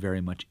already been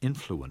very much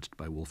influenced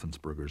by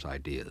Wolfensberger's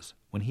ideas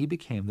when he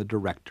became the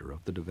director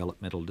of the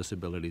Developmental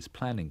Disabilities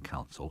Planning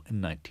Council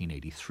in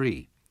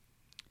 1983.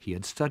 He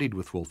had studied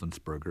with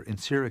Wolfensberger in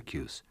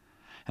Syracuse,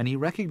 and he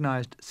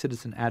recognized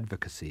citizen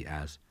advocacy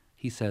as,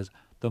 he says,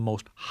 the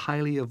most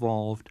highly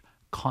evolved,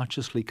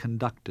 consciously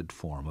conducted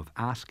form of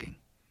asking.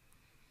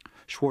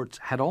 Schwartz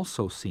had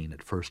also seen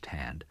at first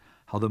hand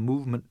how the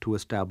movement to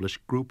establish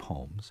group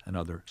homes and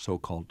other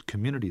so-called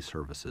community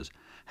services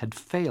had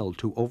failed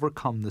to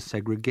overcome the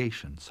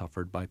segregation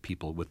suffered by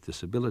people with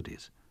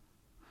disabilities.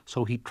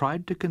 so he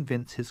tried to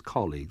convince his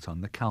colleagues on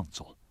the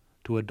council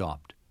to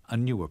adopt a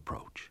new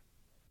approach.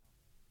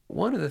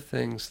 One of the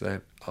things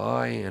that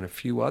I and a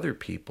few other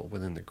people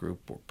within the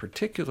group were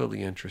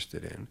particularly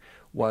interested in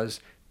was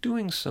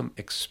doing some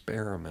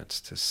experiments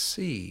to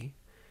see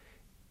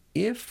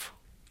if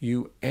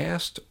you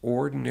asked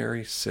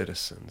ordinary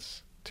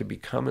citizens to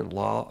become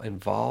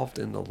involved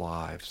in the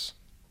lives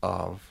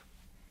of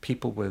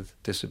people with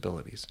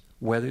disabilities,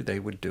 whether they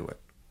would do it.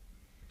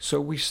 So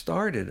we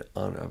started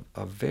on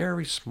a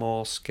very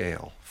small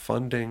scale,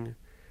 funding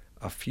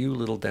a few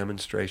little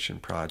demonstration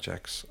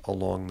projects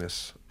along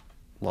this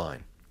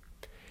line.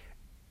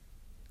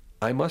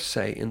 I must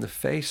say, in the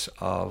face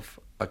of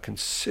a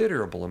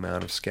considerable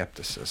amount of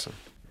skepticism.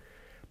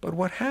 But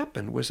what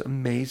happened was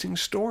amazing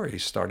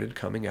stories started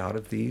coming out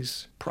of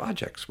these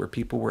projects where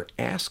people were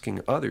asking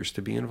others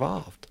to be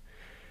involved.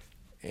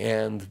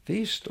 And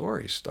these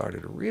stories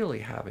started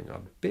really having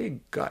a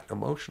big gut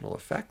emotional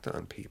effect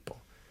on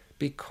people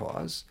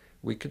because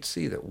we could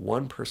see that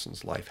one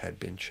person's life had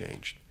been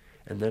changed,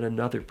 and then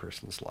another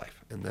person's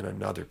life, and then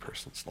another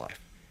person's life.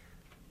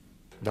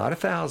 Not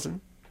 1,000,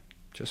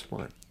 just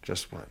one,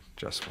 just one,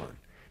 just one.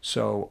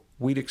 So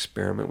we'd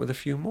experiment with a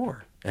few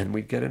more, and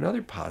we'd get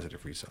another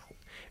positive result.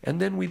 And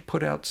then we'd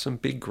put out some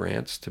big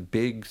grants to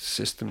big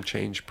system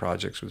change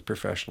projects with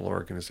professional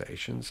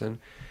organizations, and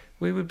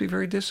we would be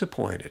very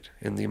disappointed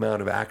in the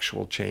amount of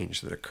actual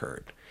change that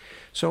occurred.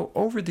 So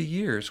over the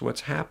years,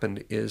 what's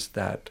happened is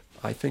that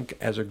I think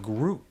as a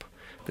group,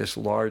 this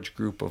large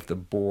group of the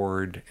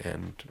board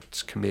and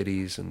its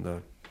committees and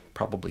the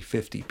probably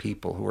 50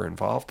 people who are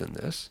involved in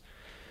this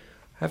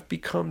have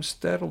become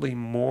steadily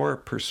more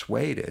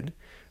persuaded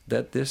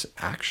that this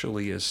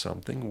actually is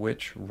something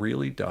which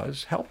really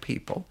does help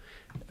people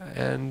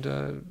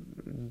and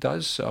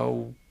does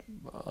so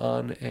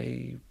on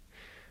a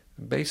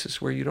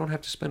basis where you don't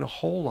have to spend a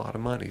whole lot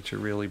of money to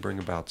really bring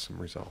about some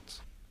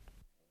results.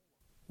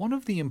 One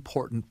of the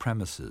important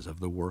premises of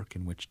the work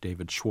in which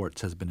David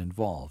Schwartz has been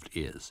involved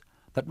is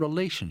that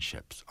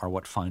relationships are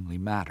what finally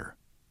matter.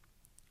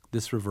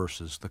 This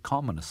reverses the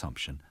common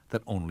assumption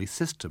that only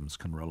systems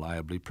can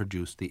reliably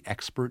produce the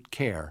expert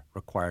care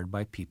required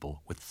by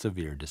people with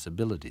severe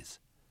disabilities.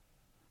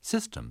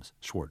 Systems,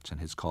 Schwartz and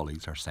his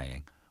colleagues are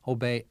saying,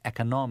 obey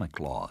economic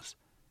laws.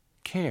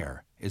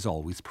 Care is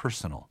always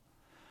personal,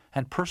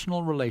 and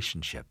personal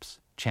relationships,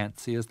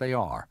 chancy as they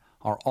are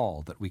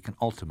all that we can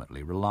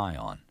ultimately rely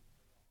on.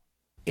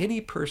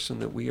 Any person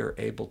that we are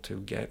able to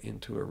get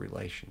into a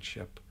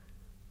relationship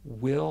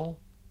will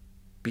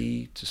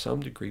be to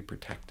some degree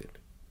protected.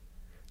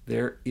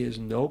 There is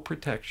no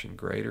protection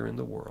greater in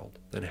the world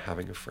than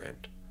having a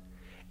friend.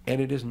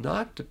 And it is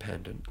not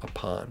dependent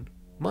upon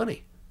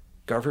money,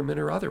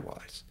 government or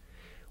otherwise.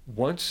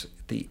 Once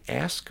the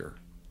asker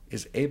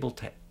is able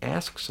to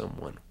ask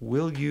someone,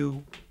 will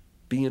you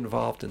be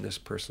involved in this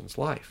person's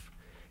life?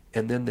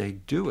 And then they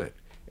do it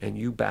and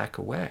you back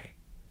away.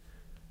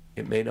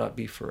 It may not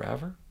be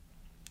forever.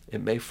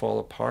 It may fall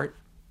apart.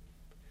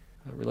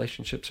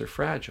 Relationships are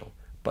fragile.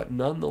 But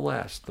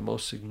nonetheless, the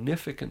most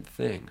significant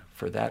thing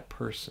for that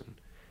person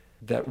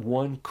that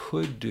one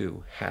could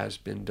do has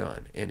been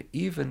done. And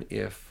even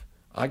if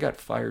I got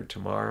fired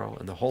tomorrow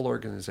and the whole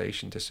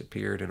organization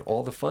disappeared and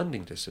all the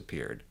funding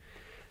disappeared,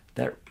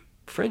 that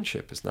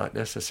friendship is not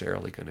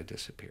necessarily going to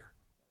disappear.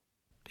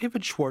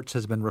 David Schwartz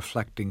has been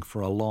reflecting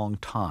for a long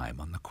time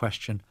on the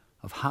question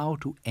of how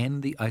to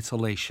end the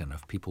isolation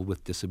of people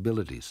with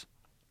disabilities.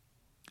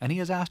 And he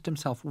has asked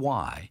himself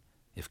why,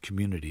 if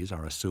communities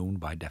are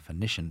assumed by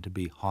definition to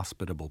be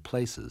hospitable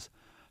places,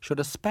 should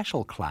a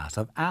special class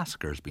of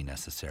askers be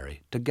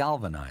necessary to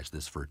galvanize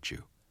this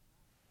virtue?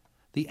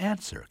 The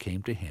answer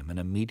came to him in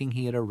a meeting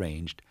he had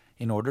arranged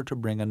in order to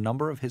bring a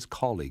number of his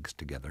colleagues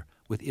together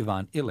with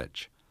Ivan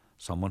Illich,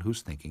 someone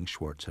whose thinking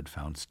Schwartz had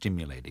found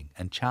stimulating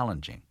and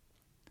challenging.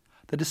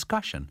 The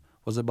discussion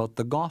was about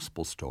the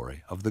gospel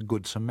story of the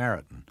Good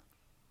Samaritan,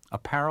 a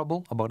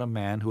parable about a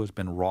man who has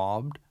been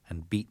robbed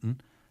and beaten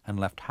and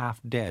left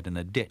half dead in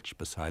a ditch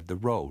beside the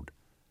road.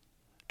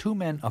 Two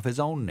men of his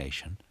own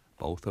nation,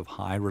 both of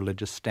high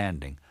religious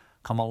standing,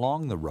 come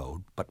along the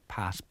road but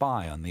pass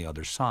by on the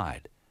other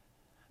side.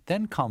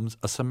 Then comes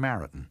a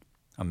Samaritan,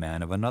 a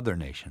man of another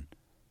nation,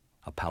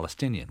 a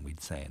Palestinian, we'd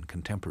say in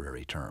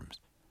contemporary terms,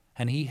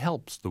 and he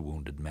helps the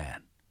wounded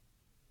man.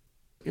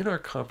 In our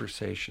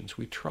conversations,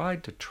 we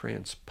tried to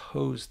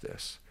transpose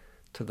this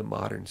to the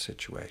modern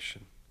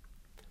situation.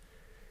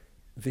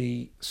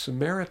 The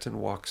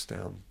Samaritan walks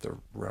down the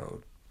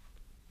road.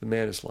 The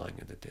man is lying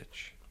in the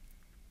ditch.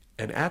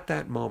 And at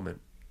that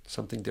moment,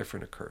 something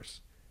different occurs.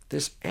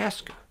 This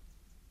asker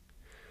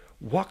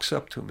walks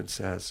up to him and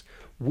says,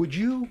 would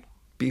you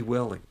be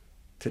willing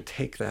to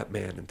take that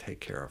man and take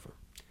care of him?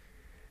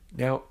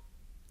 Now,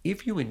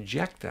 if you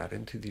inject that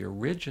into the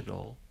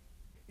original,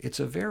 it's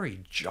a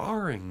very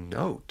jarring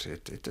note.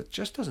 It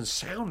just doesn't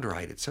sound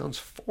right. It sounds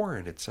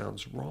foreign. It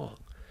sounds wrong.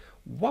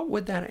 What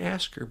would that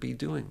asker be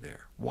doing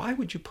there? Why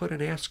would you put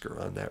an asker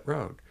on that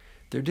road?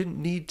 There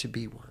didn't need to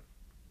be one.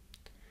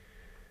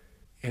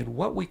 And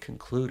what we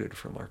concluded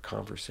from our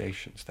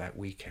conversations that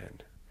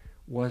weekend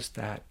was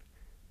that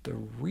the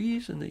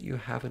reason that you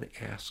have an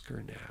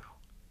asker now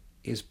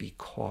is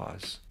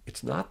because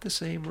it's not the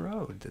same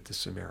road that the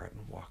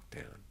Samaritan walked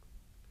down.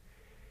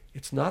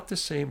 It's not the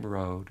same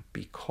road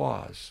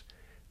because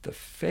the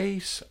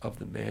face of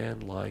the man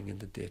lying in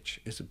the ditch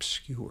is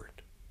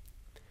obscured.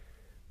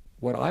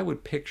 What I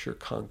would picture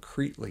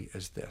concretely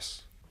is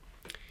this.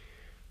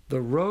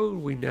 The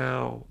road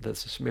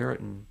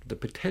the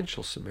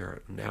potential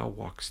Samaritan now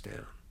walks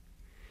down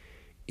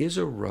is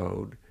a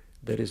road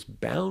that is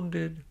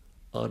bounded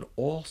on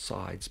all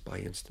sides by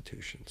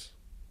institutions.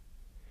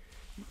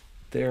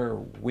 There are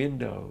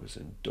windows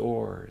and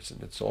doors,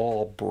 and it's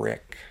all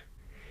brick.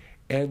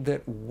 And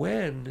that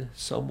when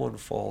someone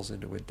falls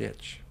into a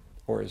ditch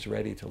or is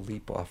ready to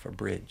leap off a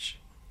bridge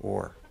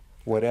or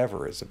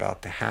whatever is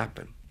about to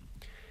happen,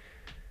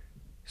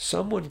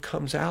 someone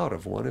comes out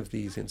of one of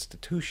these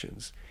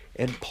institutions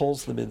and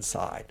pulls them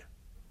inside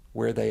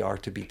where they are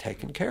to be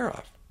taken care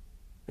of.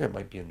 It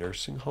might be a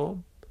nursing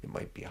home. It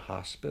might be a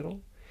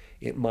hospital.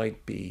 It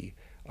might be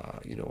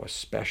a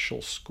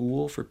special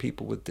school for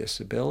people with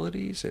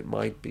disabilities. It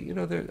might be,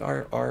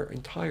 our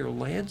entire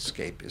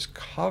landscape is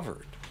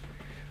covered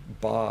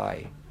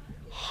by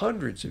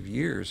hundreds of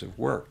years of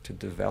work to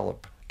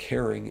develop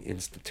caring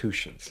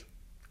institutions,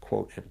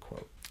 quote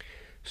unquote.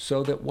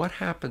 So that what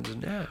happens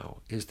now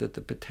is that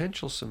the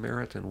potential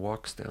Samaritan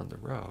walks down the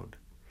road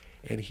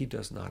and he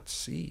does not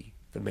see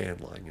the man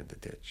lying in the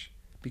ditch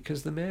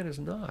because the man is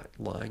not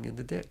lying in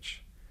the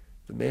ditch.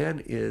 The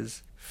man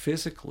is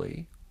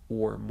physically,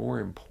 or more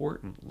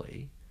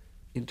importantly,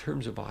 in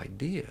terms of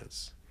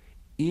ideas,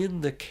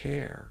 in the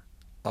care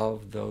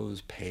of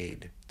those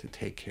paid to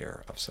take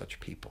care of such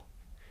people.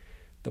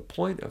 The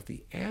point of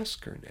the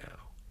asker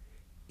now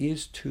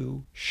is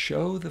to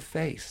show the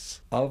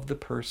face of the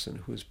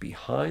person who is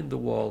behind the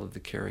wall of the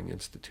caring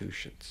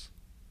institutions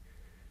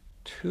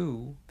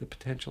to the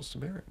potential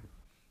Samaritan.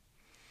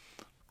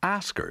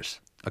 Askers,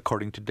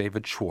 according to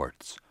David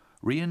Schwartz,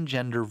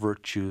 re-engender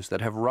virtues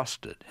that have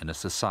rusted in a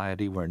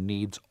society where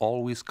needs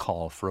always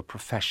call for a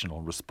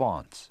professional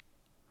response.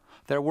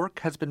 Their work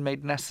has been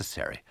made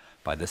necessary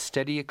by the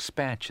steady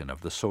expansion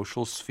of the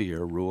social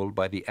sphere ruled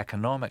by the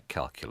economic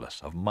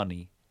calculus of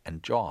money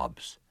and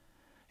jobs.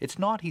 It's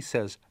not, he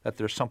says, that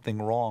there's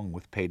something wrong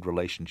with paid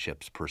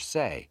relationships per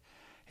se.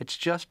 It's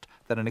just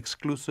that an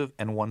exclusive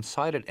and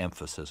one-sided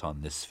emphasis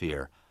on this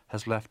sphere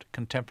has left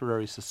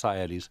contemporary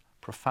societies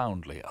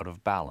profoundly out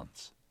of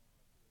balance.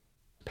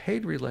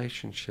 Paid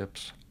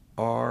relationships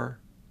are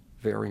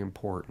very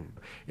important.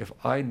 If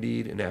I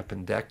need an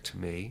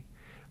appendectomy,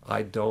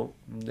 I don't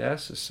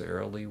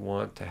necessarily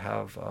want to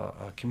have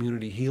a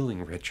community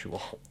healing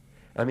ritual.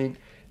 I mean,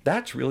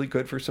 that's really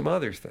good for some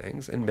other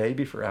things, and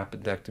maybe for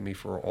appendectomy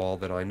for all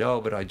that I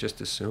know, but I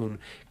just as soon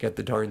get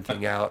the darn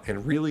thing out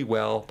and really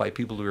well by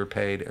people who are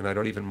paid, and I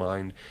don't even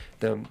mind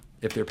them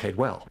if they're paid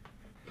well.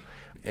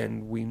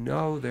 And we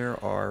know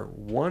there are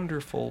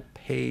wonderful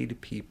paid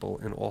people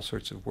in all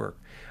sorts of work.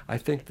 I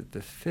think that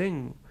the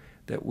thing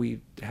that we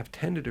have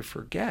tended to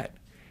forget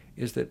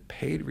is that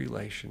paid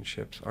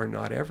relationships are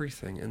not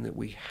everything, and that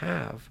we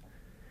have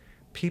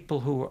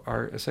people who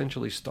are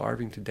essentially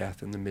starving to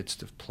death in the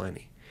midst of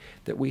plenty.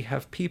 That we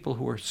have people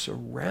who are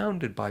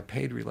surrounded by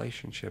paid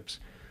relationships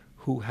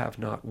who have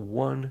not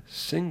one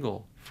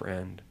single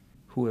friend,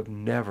 who have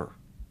never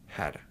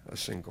had a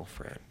single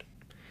friend.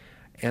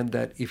 And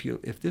that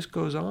if this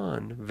goes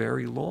on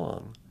very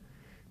long,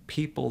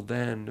 people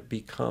then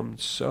become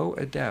so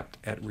adept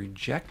at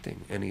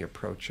rejecting any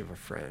approach of a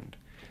friend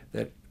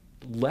that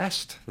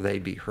lest they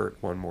be hurt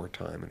one more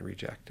time and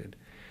rejected,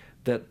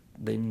 that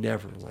they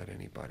never let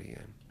anybody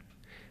in.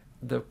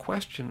 The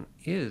question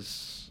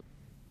is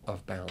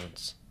of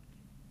balance,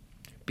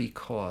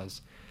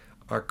 because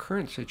our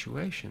current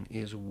situation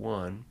is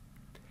one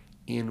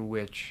in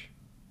which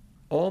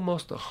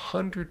almost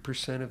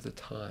 100% of the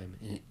time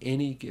in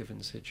any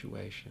given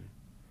situation,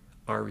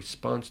 our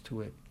response to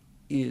it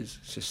is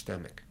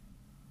systemic.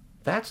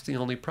 That's the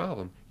only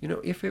problem.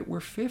 If it were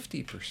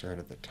 50%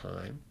 of the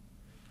time,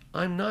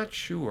 I'm not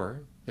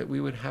sure that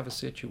we would have a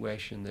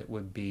situation that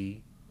would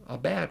be a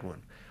bad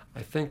one.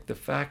 I think the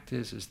fact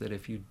is that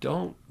if you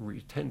don't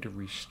tend to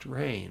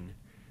restrain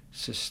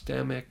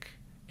systemic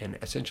and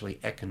essentially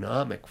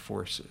economic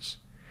forces,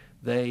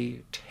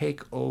 they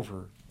take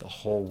over the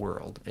whole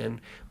world.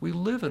 And we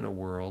live in a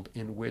world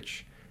in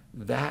which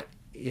that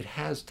it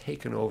has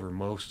taken over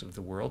most of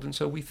the world, and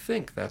so we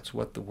think that's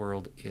what the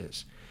world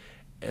is.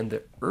 And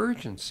the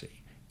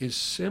urgency is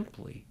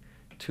simply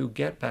to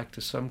get back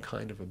to some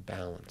kind of a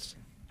balance.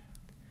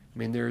 I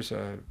mean, there's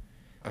a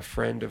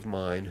friend of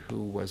mine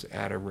who was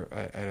at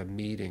a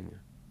meeting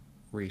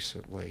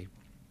recently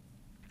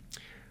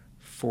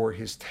for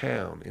his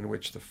town, in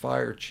which the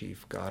fire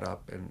chief got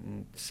up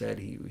and said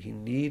he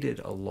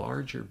needed a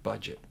larger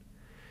budget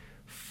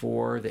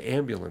for the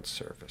ambulance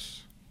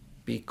service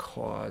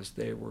because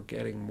they were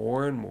getting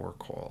more and more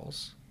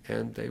calls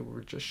and they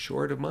were just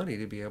short of money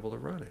to be able to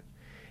run it.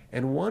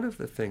 And one of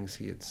the things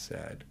he had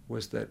said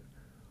was that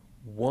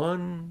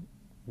one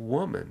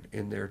woman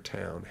in their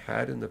town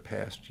had in the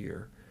past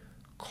year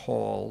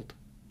called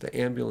the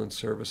ambulance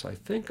service, I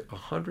think,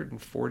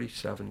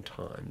 147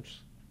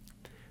 times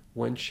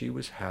when she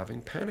was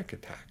having panic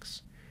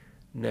attacks.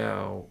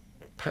 Now,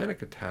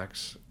 panic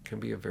attacks can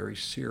be a very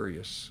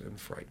serious and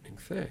frightening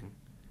thing,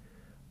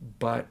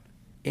 but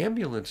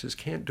ambulances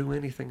can't do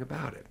anything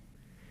about it.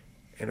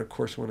 And of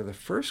course, one of the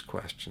first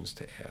questions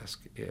to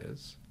ask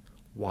is,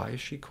 why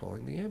is she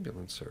calling the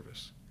ambulance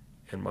service?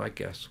 And my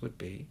guess would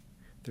be,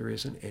 there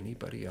isn't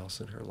anybody else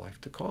in her life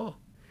to call.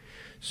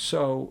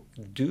 So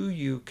do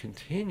you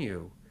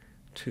continue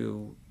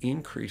to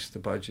increase the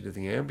budget of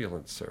the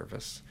ambulance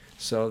service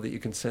so that you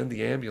can send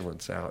the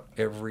ambulance out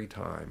every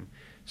time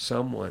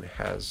someone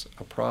has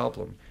a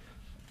problem?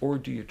 Or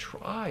do you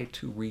try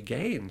to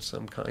regain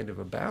some kind of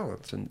a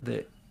balance? And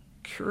the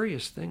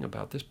curious thing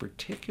about this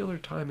particular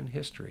time in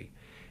history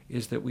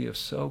is that we have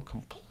so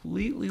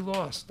completely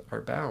lost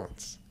our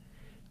balance.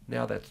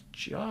 Now that's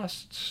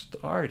just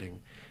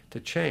starting to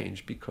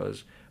change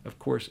because, of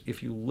course,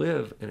 if you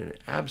live in an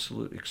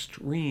absolute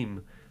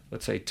extreme,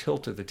 let's say,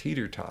 tilt of the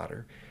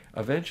teeter-totter,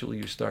 eventually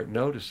you start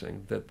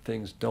noticing that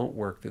things don't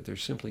work, that there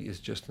simply is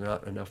just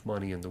not enough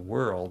money in the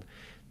world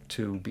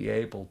to be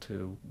able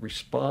to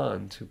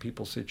respond to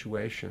people's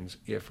situations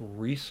if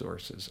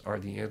resources are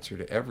the answer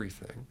to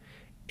everything.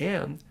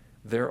 And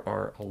there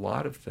are a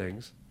lot of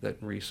things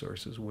that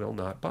resources will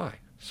not buy,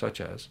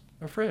 such as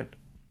a friend.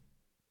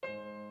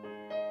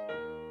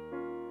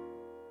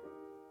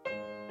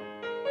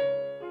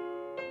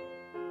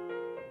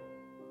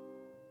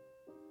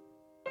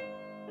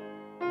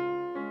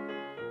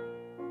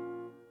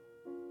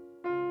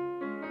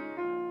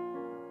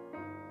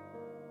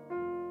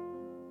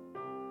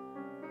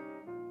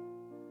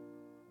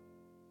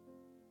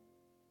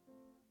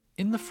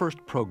 In the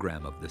first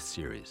program of this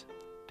series,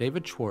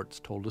 David Schwartz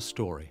told a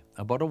story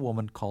about a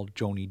woman called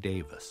Joni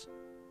Davis.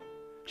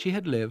 She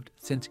had lived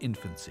since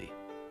infancy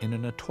in a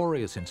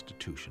notorious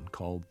institution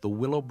called the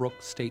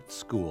Willowbrook State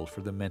School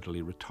for the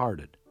Mentally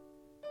Retarded.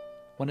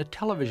 When a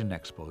television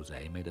expose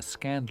made a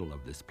scandal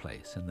of this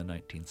place in the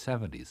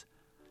 1970s,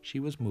 she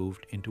was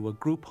moved into a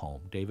group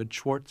home David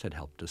Schwartz had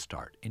helped to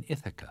start in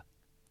Ithaca.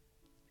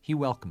 He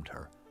welcomed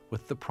her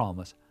with the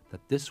promise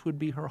that this would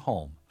be her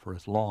home for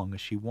as long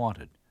as she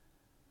wanted.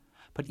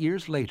 But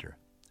years later,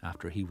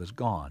 after he was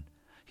gone,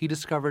 he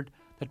discovered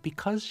that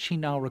because she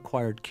now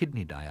required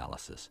kidney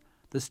dialysis,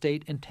 the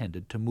state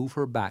intended to move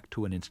her back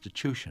to an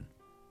institution,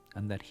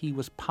 and that he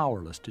was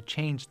powerless to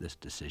change this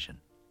decision.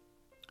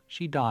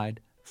 She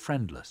died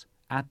friendless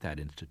at that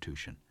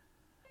institution,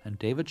 and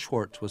David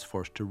Schwartz was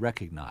forced to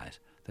recognize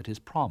that his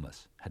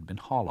promise had been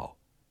hollow.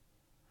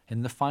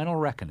 In the final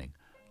reckoning,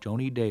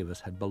 Joni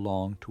Davis had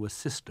belonged to a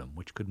system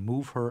which could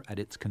move her at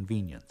its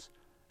convenience,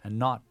 and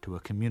not to a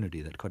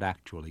community that could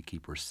actually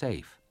keep her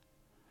safe.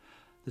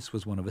 This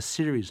was one of a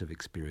series of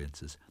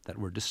experiences that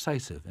were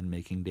decisive in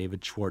making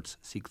David Schwartz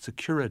seek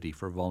security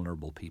for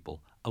vulnerable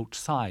people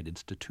outside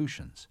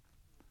institutions.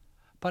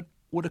 But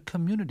would a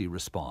community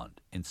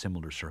respond in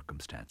similar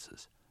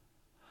circumstances?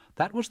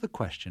 That was the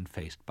question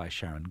faced by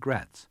Sharon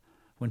Gretz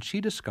when she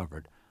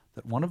discovered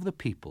that one of the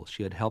people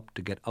she had helped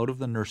to get out of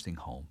the nursing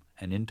home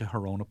and into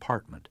her own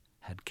apartment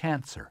had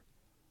cancer.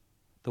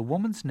 The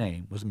woman's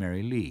name was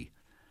Mary Lee,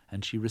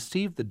 and she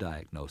received the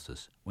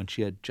diagnosis when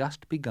she had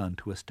just begun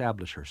to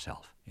establish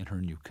herself in her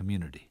new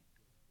community.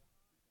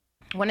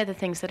 One of the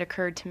things that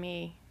occurred to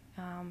me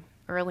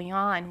early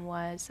on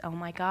was, oh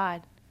my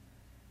God,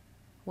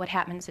 what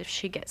happens if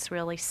she gets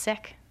really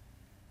sick?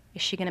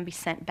 Is she going to be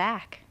sent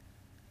back?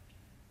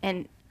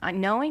 And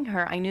knowing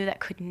her, I knew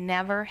that could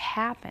never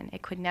happen.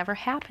 It could never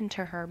happen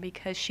to her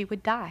because she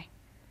would die.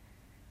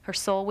 Her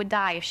soul would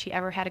die if she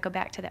ever had to go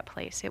back to that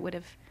place. It would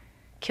have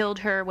killed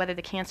her, whether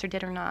the cancer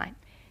did or not.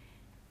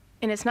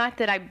 And it's not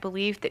that I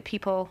believe that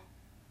people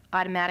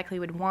automatically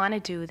would want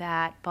to do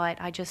that, but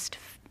I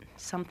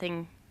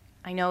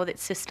know that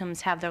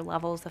systems have their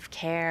levels of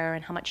care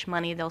and how much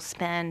money they'll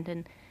spend,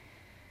 and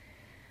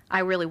I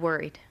really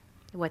worried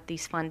what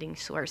these funding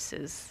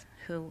sources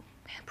who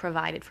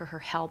provided for her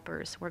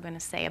helpers were going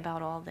to say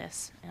about all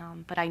this.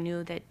 But I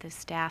knew that the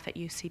staff at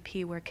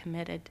UCP were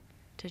committed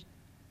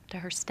to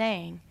her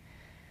staying.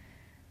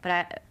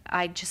 But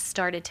I just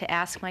started to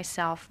ask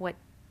myself what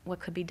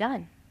could be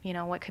done. You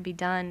know, what could be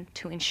done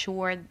to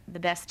ensure the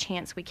best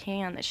chance we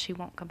can that she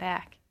won't go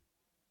back.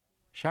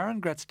 Sharon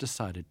Gretz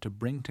decided to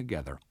bring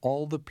together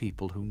all the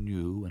people who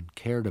knew and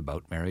cared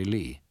about Mary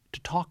Lee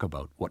to talk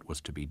about what was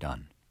to be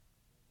done.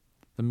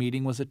 The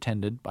meeting was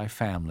attended by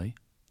family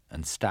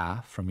and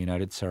staff from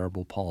United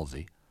Cerebral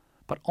Palsy,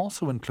 but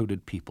also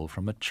included people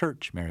from a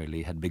church Mary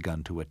Lee had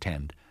begun to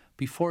attend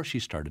before she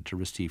started to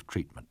receive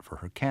treatment for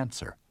her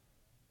cancer.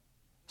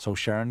 So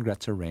Sharon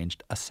Gretz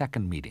arranged a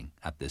second meeting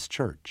at this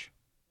church.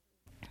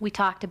 We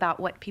talked about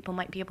what people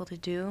might be able to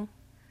do.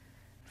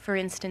 For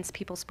instance,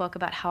 people spoke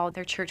about how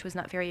their church was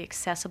not very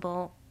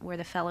accessible where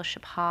the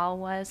fellowship hall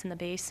was in the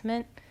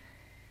basement.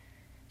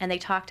 And they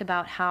talked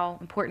about how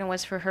important it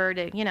was for her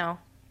to,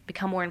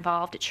 become more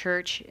involved at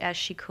church as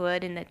she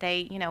could, and that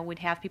they, would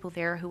have people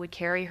there who would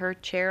carry her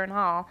chair and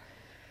all,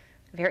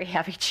 a very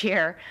heavy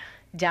chair,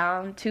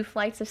 down 2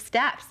 flights of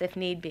steps if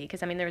need be,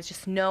 because, I mean, there was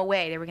just no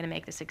way they were going to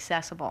make this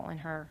accessible in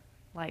her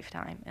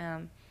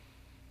lifetime.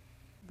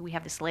 We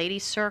have this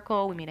ladies'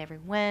 circle. We meet every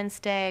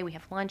Wednesday. We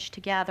have lunch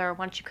together.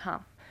 Why don't you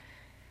come?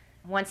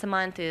 Once a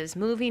month is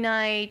movie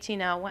night.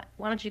 Why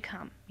don't you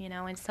come?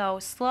 And so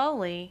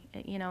slowly,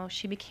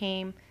 she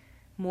became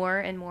more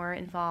and more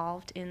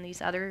involved in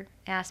these other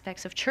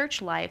aspects of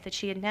church life that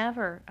she had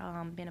never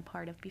been a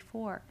part of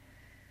before.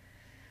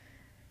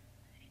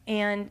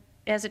 And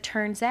as it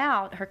turns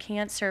out, her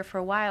cancer for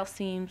a while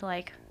seemed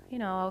like,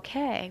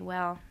 okay.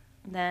 Well,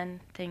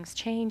 then things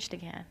changed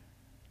again.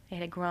 It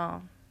had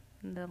grown.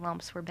 The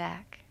lumps were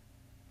back.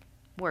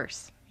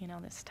 Worse,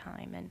 this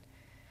time.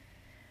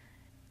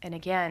 And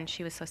again,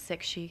 she was so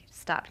sick she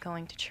stopped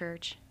going to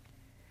church.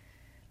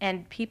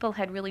 And people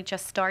had really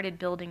just started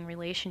building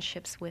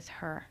relationships with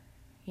her,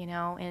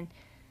 and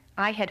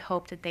I had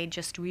hoped that they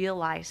just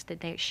realized that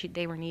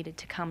they were needed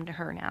to come to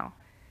her now.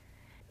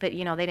 But,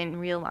 they didn't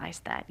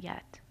realize that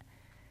yet.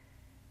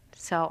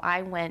 So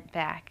I went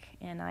back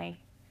and I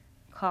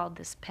called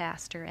this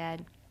Pastor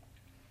Ed,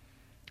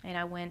 and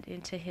I went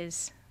into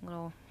his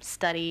little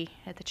study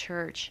at the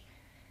church,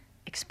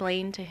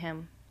 explained to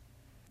him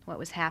what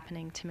was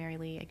happening to Mary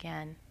Lee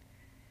again.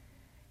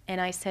 And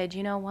I said,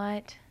 you know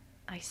what?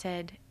 I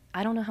said,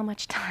 I don't know how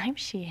much time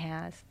she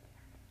has.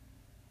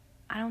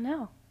 I don't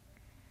know.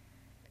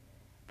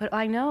 But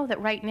I know that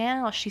right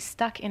now she's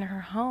stuck in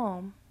her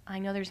home. I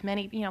know there's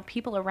many,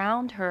 people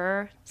around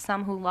her,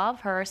 some who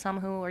love her, some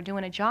who are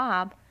doing a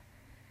job,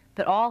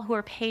 but all who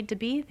are paid to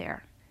be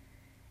there.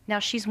 Now,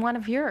 she's one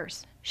of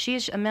yours. She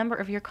is a member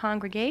of your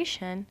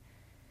congregation,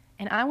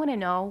 and I want to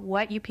know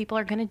what you people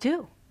are going to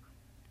do.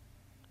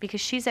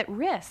 Because she's at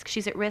risk.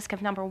 She's at risk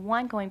of, number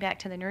one, going back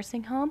to the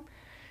nursing home.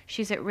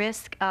 She's at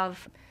risk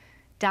of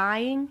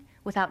dying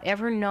without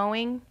ever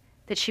knowing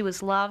that she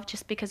was loved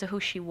just because of who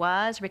she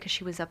was, or because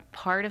she was a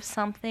part of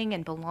something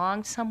and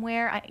belonged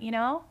somewhere.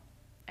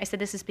 I said,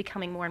 this is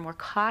becoming more and more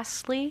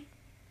costly.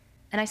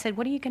 And I said,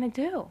 what are you going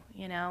to do?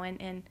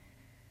 And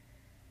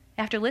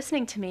after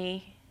listening to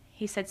me,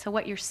 he said, so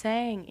what you're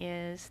saying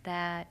is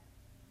that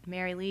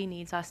Mary Lee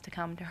needs us to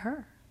come to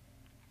her.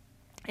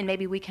 And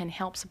maybe we can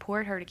help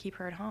support her to keep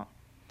her at home.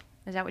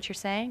 Is that what you're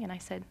saying? And I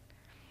said,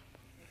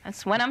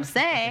 that's what I'm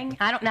saying.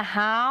 I don't know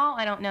how.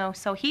 I don't know.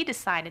 So he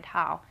decided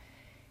how.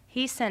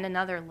 He sent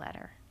another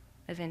letter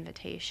of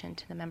invitation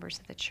to the members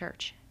of the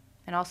church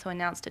and also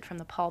announced it from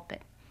the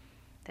pulpit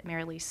that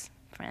Mary Lee's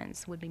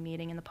friends would be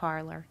meeting in the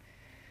parlor.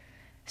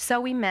 So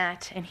we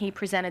met, and he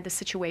presented the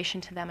situation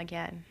to them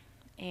again.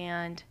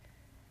 And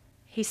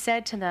he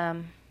said to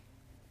them,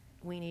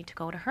 we need to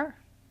go to her.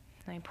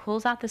 And he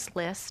pulls out this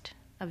list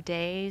of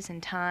days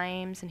and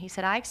times, and he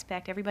said, I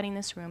expect everybody in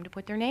this room to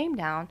put their name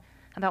down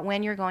about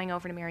when you're going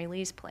over to Mary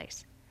Lee's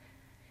place,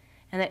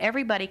 and that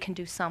everybody can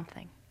do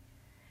something.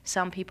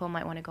 Some people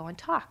might want to go and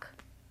talk.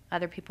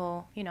 Other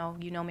people,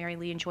 Mary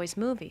Lee enjoys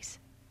movies,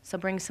 so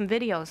bring some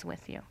videos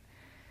with you.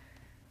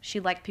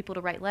 She'd like people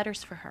to write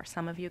letters for her.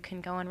 Some of you can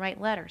go and write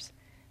letters.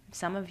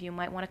 Some of you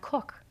might want to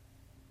cook.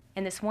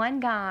 And this one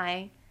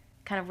guy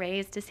kind of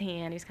raised his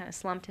hand. He was kind of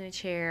slumped in a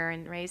chair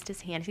and raised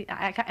his hand.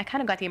 I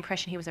kind of got the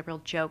impression he was a real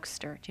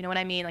jokester. Do you know what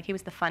I mean? Like, he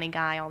was the funny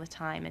guy all the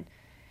time.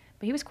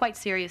 But he was quite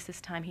serious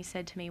this time. He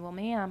said to me, well,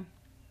 ma'am,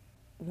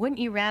 wouldn't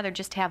you rather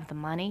just have the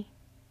money?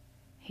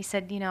 He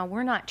said,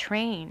 we're not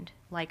trained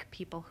like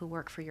people who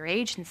work for your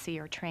agency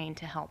are trained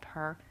to help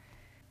her.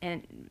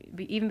 And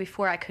even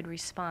before I could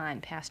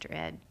respond, Pastor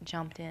Ed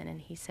jumped in and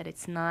he said,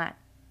 it's not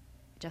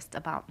just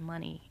about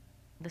money.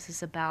 This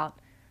is about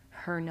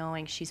her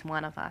knowing she's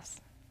one of us.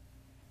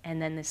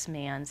 And then this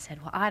man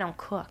said, well, I don't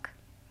cook,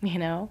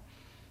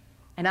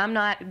 and I'm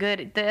not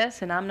good at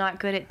this and I'm not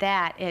good at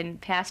that.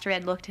 And Pastor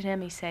Ed looked at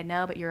him. He said,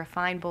 no, but you're a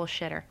fine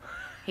bullshitter.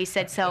 He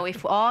said, so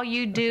if all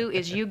you do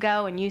is you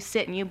go and you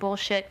sit and you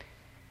bullshit,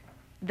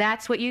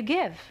 that's what you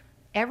give.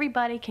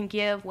 Everybody can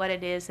give what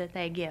it is that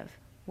they give,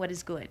 what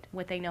is good,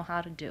 what they know how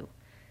to do.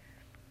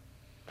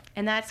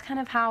 And that's kind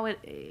of how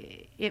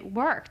it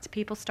worked.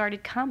 People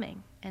started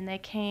coming, and they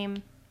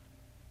came,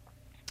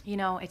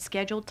 at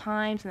scheduled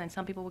times, and then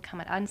some people would come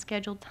at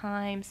unscheduled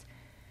times,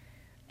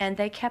 and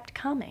they kept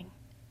coming.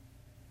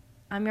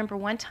 I remember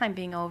one time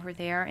being over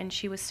there, and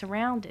she was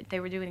surrounded. They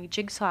were doing a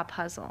jigsaw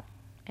puzzle,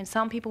 and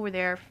some people were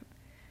there,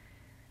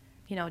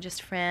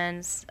 just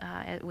friends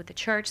with the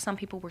church. Some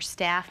people were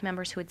staff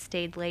members who had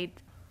stayed late,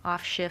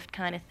 off shift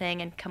kind of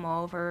thing, and come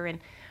over, and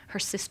her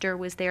sister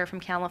was there from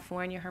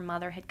California. Her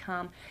mother had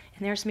come,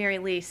 and there's Mary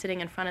Lee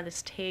sitting in front of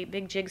this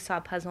big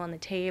jigsaw puzzle on the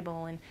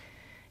table, and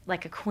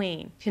like a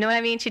queen. You know what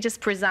I mean? She just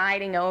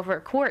presiding over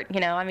a court,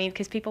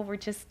 because people were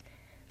just,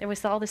 there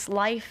was all this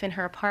life in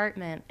her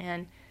apartment,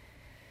 and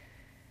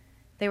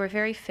they were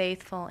very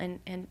faithful.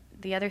 And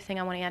the other thing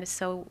I want to add is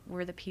so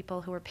were the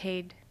people who were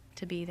paid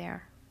to be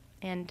there.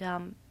 And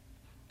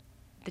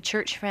the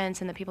church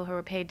friends and the people who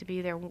were paid to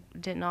be there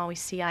didn't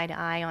always see eye to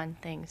eye on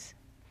things.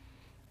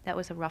 That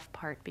was a rough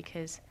part,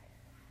 because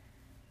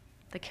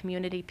the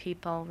community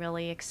people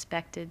really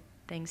expected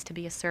things to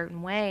be a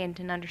certain way and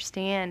didn't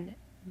understand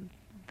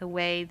the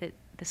way that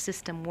the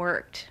system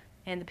worked.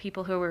 And the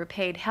people who were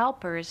paid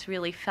helpers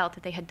really felt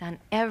that they had done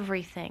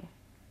everything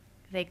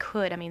they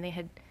could. I mean, they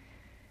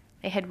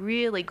had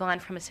really gone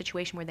from a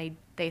situation where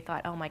they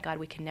thought, oh my God,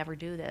 we can never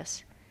do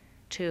this,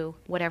 to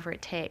whatever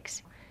it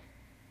takes.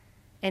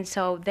 And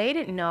so they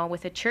didn't know,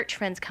 with the church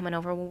friends coming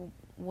over, well,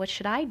 what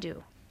should I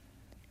do?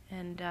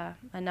 And a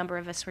number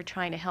of us were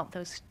trying to help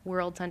those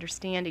worlds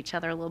understand each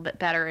other a little bit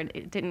better, and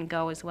it didn't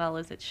go as well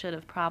as it should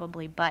have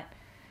probably, but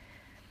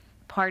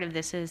part of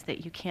this is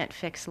that you can't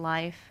fix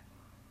life,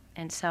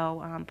 and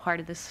so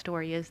part of this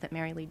story is that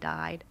Mary Lee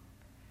died.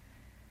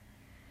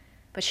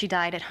 But she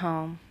died at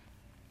home,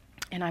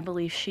 and I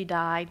believe she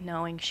died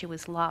knowing she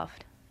was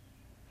loved.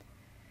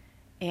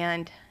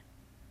 And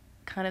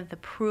kind of the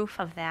proof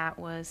of that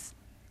was,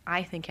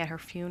 I think, at her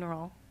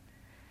funeral,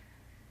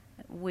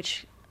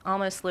 which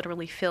almost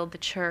literally filled the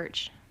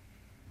church.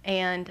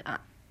 And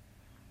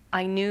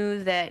I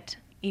knew that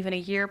even a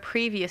year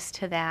previous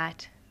to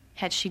that,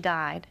 had she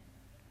died,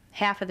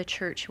 half of the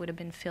church would have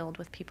been filled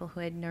with people who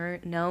had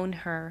known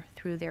her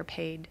through their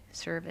paid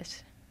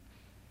service,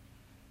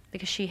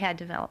 because she had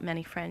developed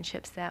many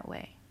friendships that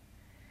way.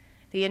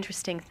 The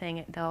interesting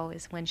thing, though,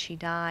 is when she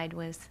died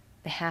was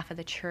the half of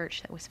the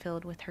church that was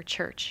filled with her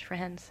church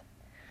friends.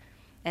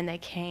 And they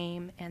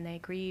came and they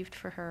grieved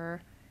for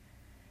her.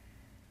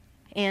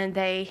 And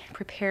they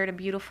prepared a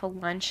beautiful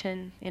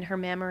luncheon in her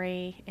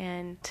memory.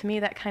 And to me,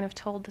 that kind of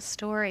told the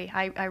story.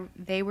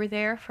 They were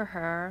there for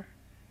her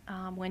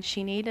when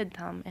she needed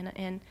them.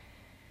 And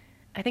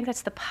I think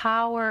that's the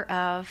power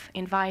of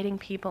inviting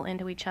people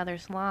into each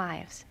other's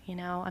lives. You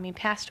know, I mean,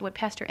 what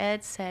Pastor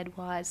Ed said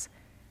was,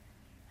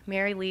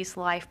 Mary Lee's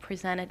life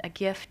presented a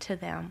gift to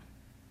them.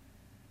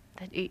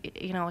 That,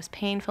 you know, as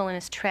painful and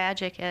as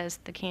tragic as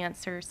the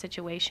cancer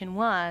situation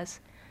was,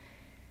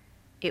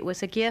 it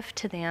was a gift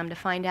to them to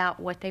find out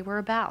what they were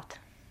about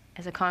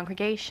as a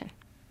congregation.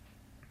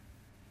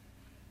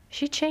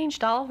 She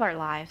changed all of our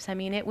lives. I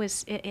mean,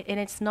 and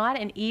it's not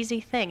an easy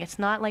thing. It's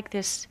not like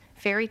this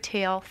fairy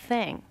tale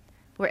thing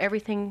where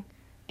everything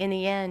in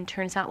the end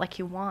turns out like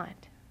you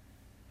want.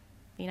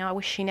 You know, I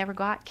wish she never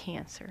got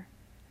cancer.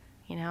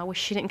 You know, I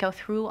wish she didn't go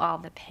through all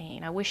the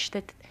pain. I wish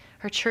that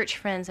her church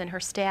friends and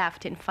her staff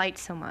didn't fight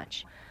so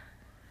much.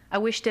 I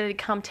wish that it had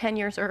come 10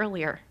 years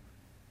earlier.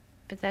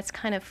 But that's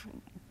kind of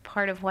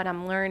part of what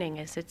I'm learning,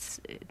 is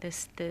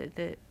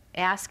the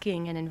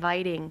asking and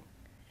inviting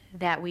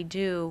that we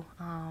do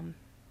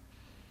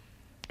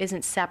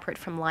isn't separate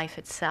from life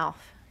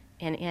itself.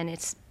 And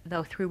it's,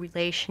 though, through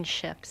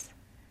relationships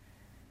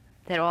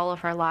that all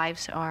of our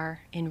lives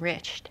are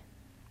enriched,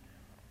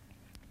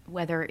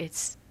 whether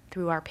it's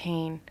through our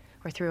pain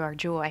or through our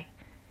joy.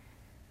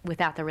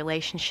 Without the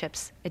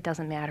relationships, it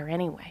doesn't matter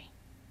anyway,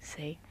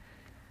 see?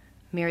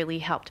 Mary Lee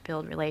helped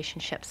build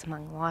relationships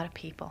among a lot of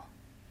people.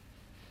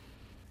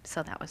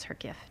 So that was her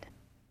gift.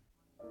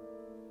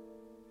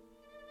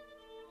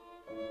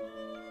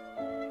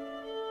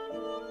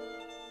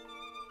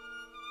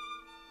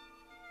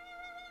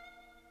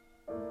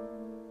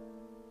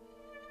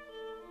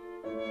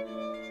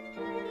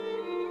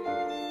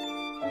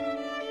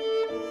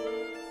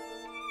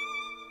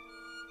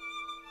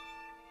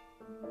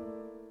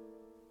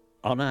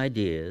 On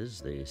Ideas,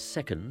 the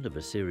second of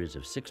a series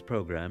of 6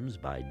 programs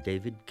by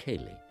David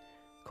Cayley,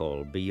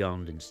 called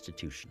Beyond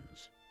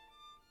Institutions.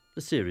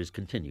 The series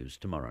continues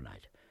tomorrow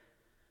night.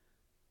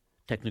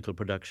 Technical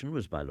production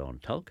was by Lorne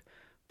Tulk,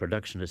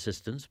 production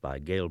assistance by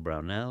Gail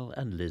Brownell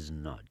and Liz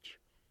Nodge.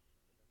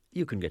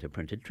 You can get a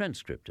printed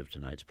transcript of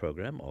tonight's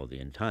program or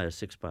the entire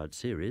 6-part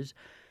series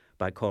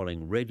by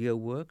calling Radio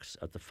Works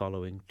at the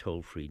following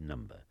toll-free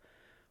number,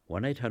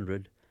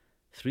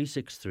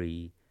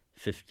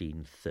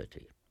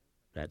 1-800-363-1530.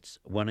 That's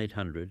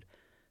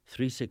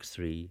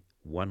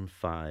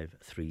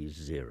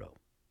 1-800-363-1530.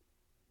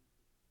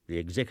 The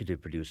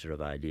executive producer of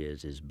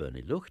Ideas is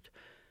Bernie Lucht,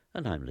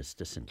 and I'm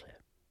Lister Sinclair.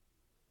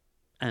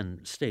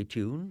 And stay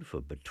tuned for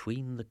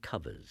Between the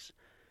Covers,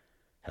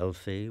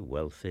 Healthy,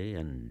 Wealthy,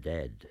 and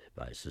Dead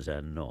by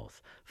Suzanne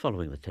North,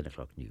 following the 10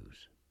 o'clock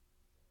news.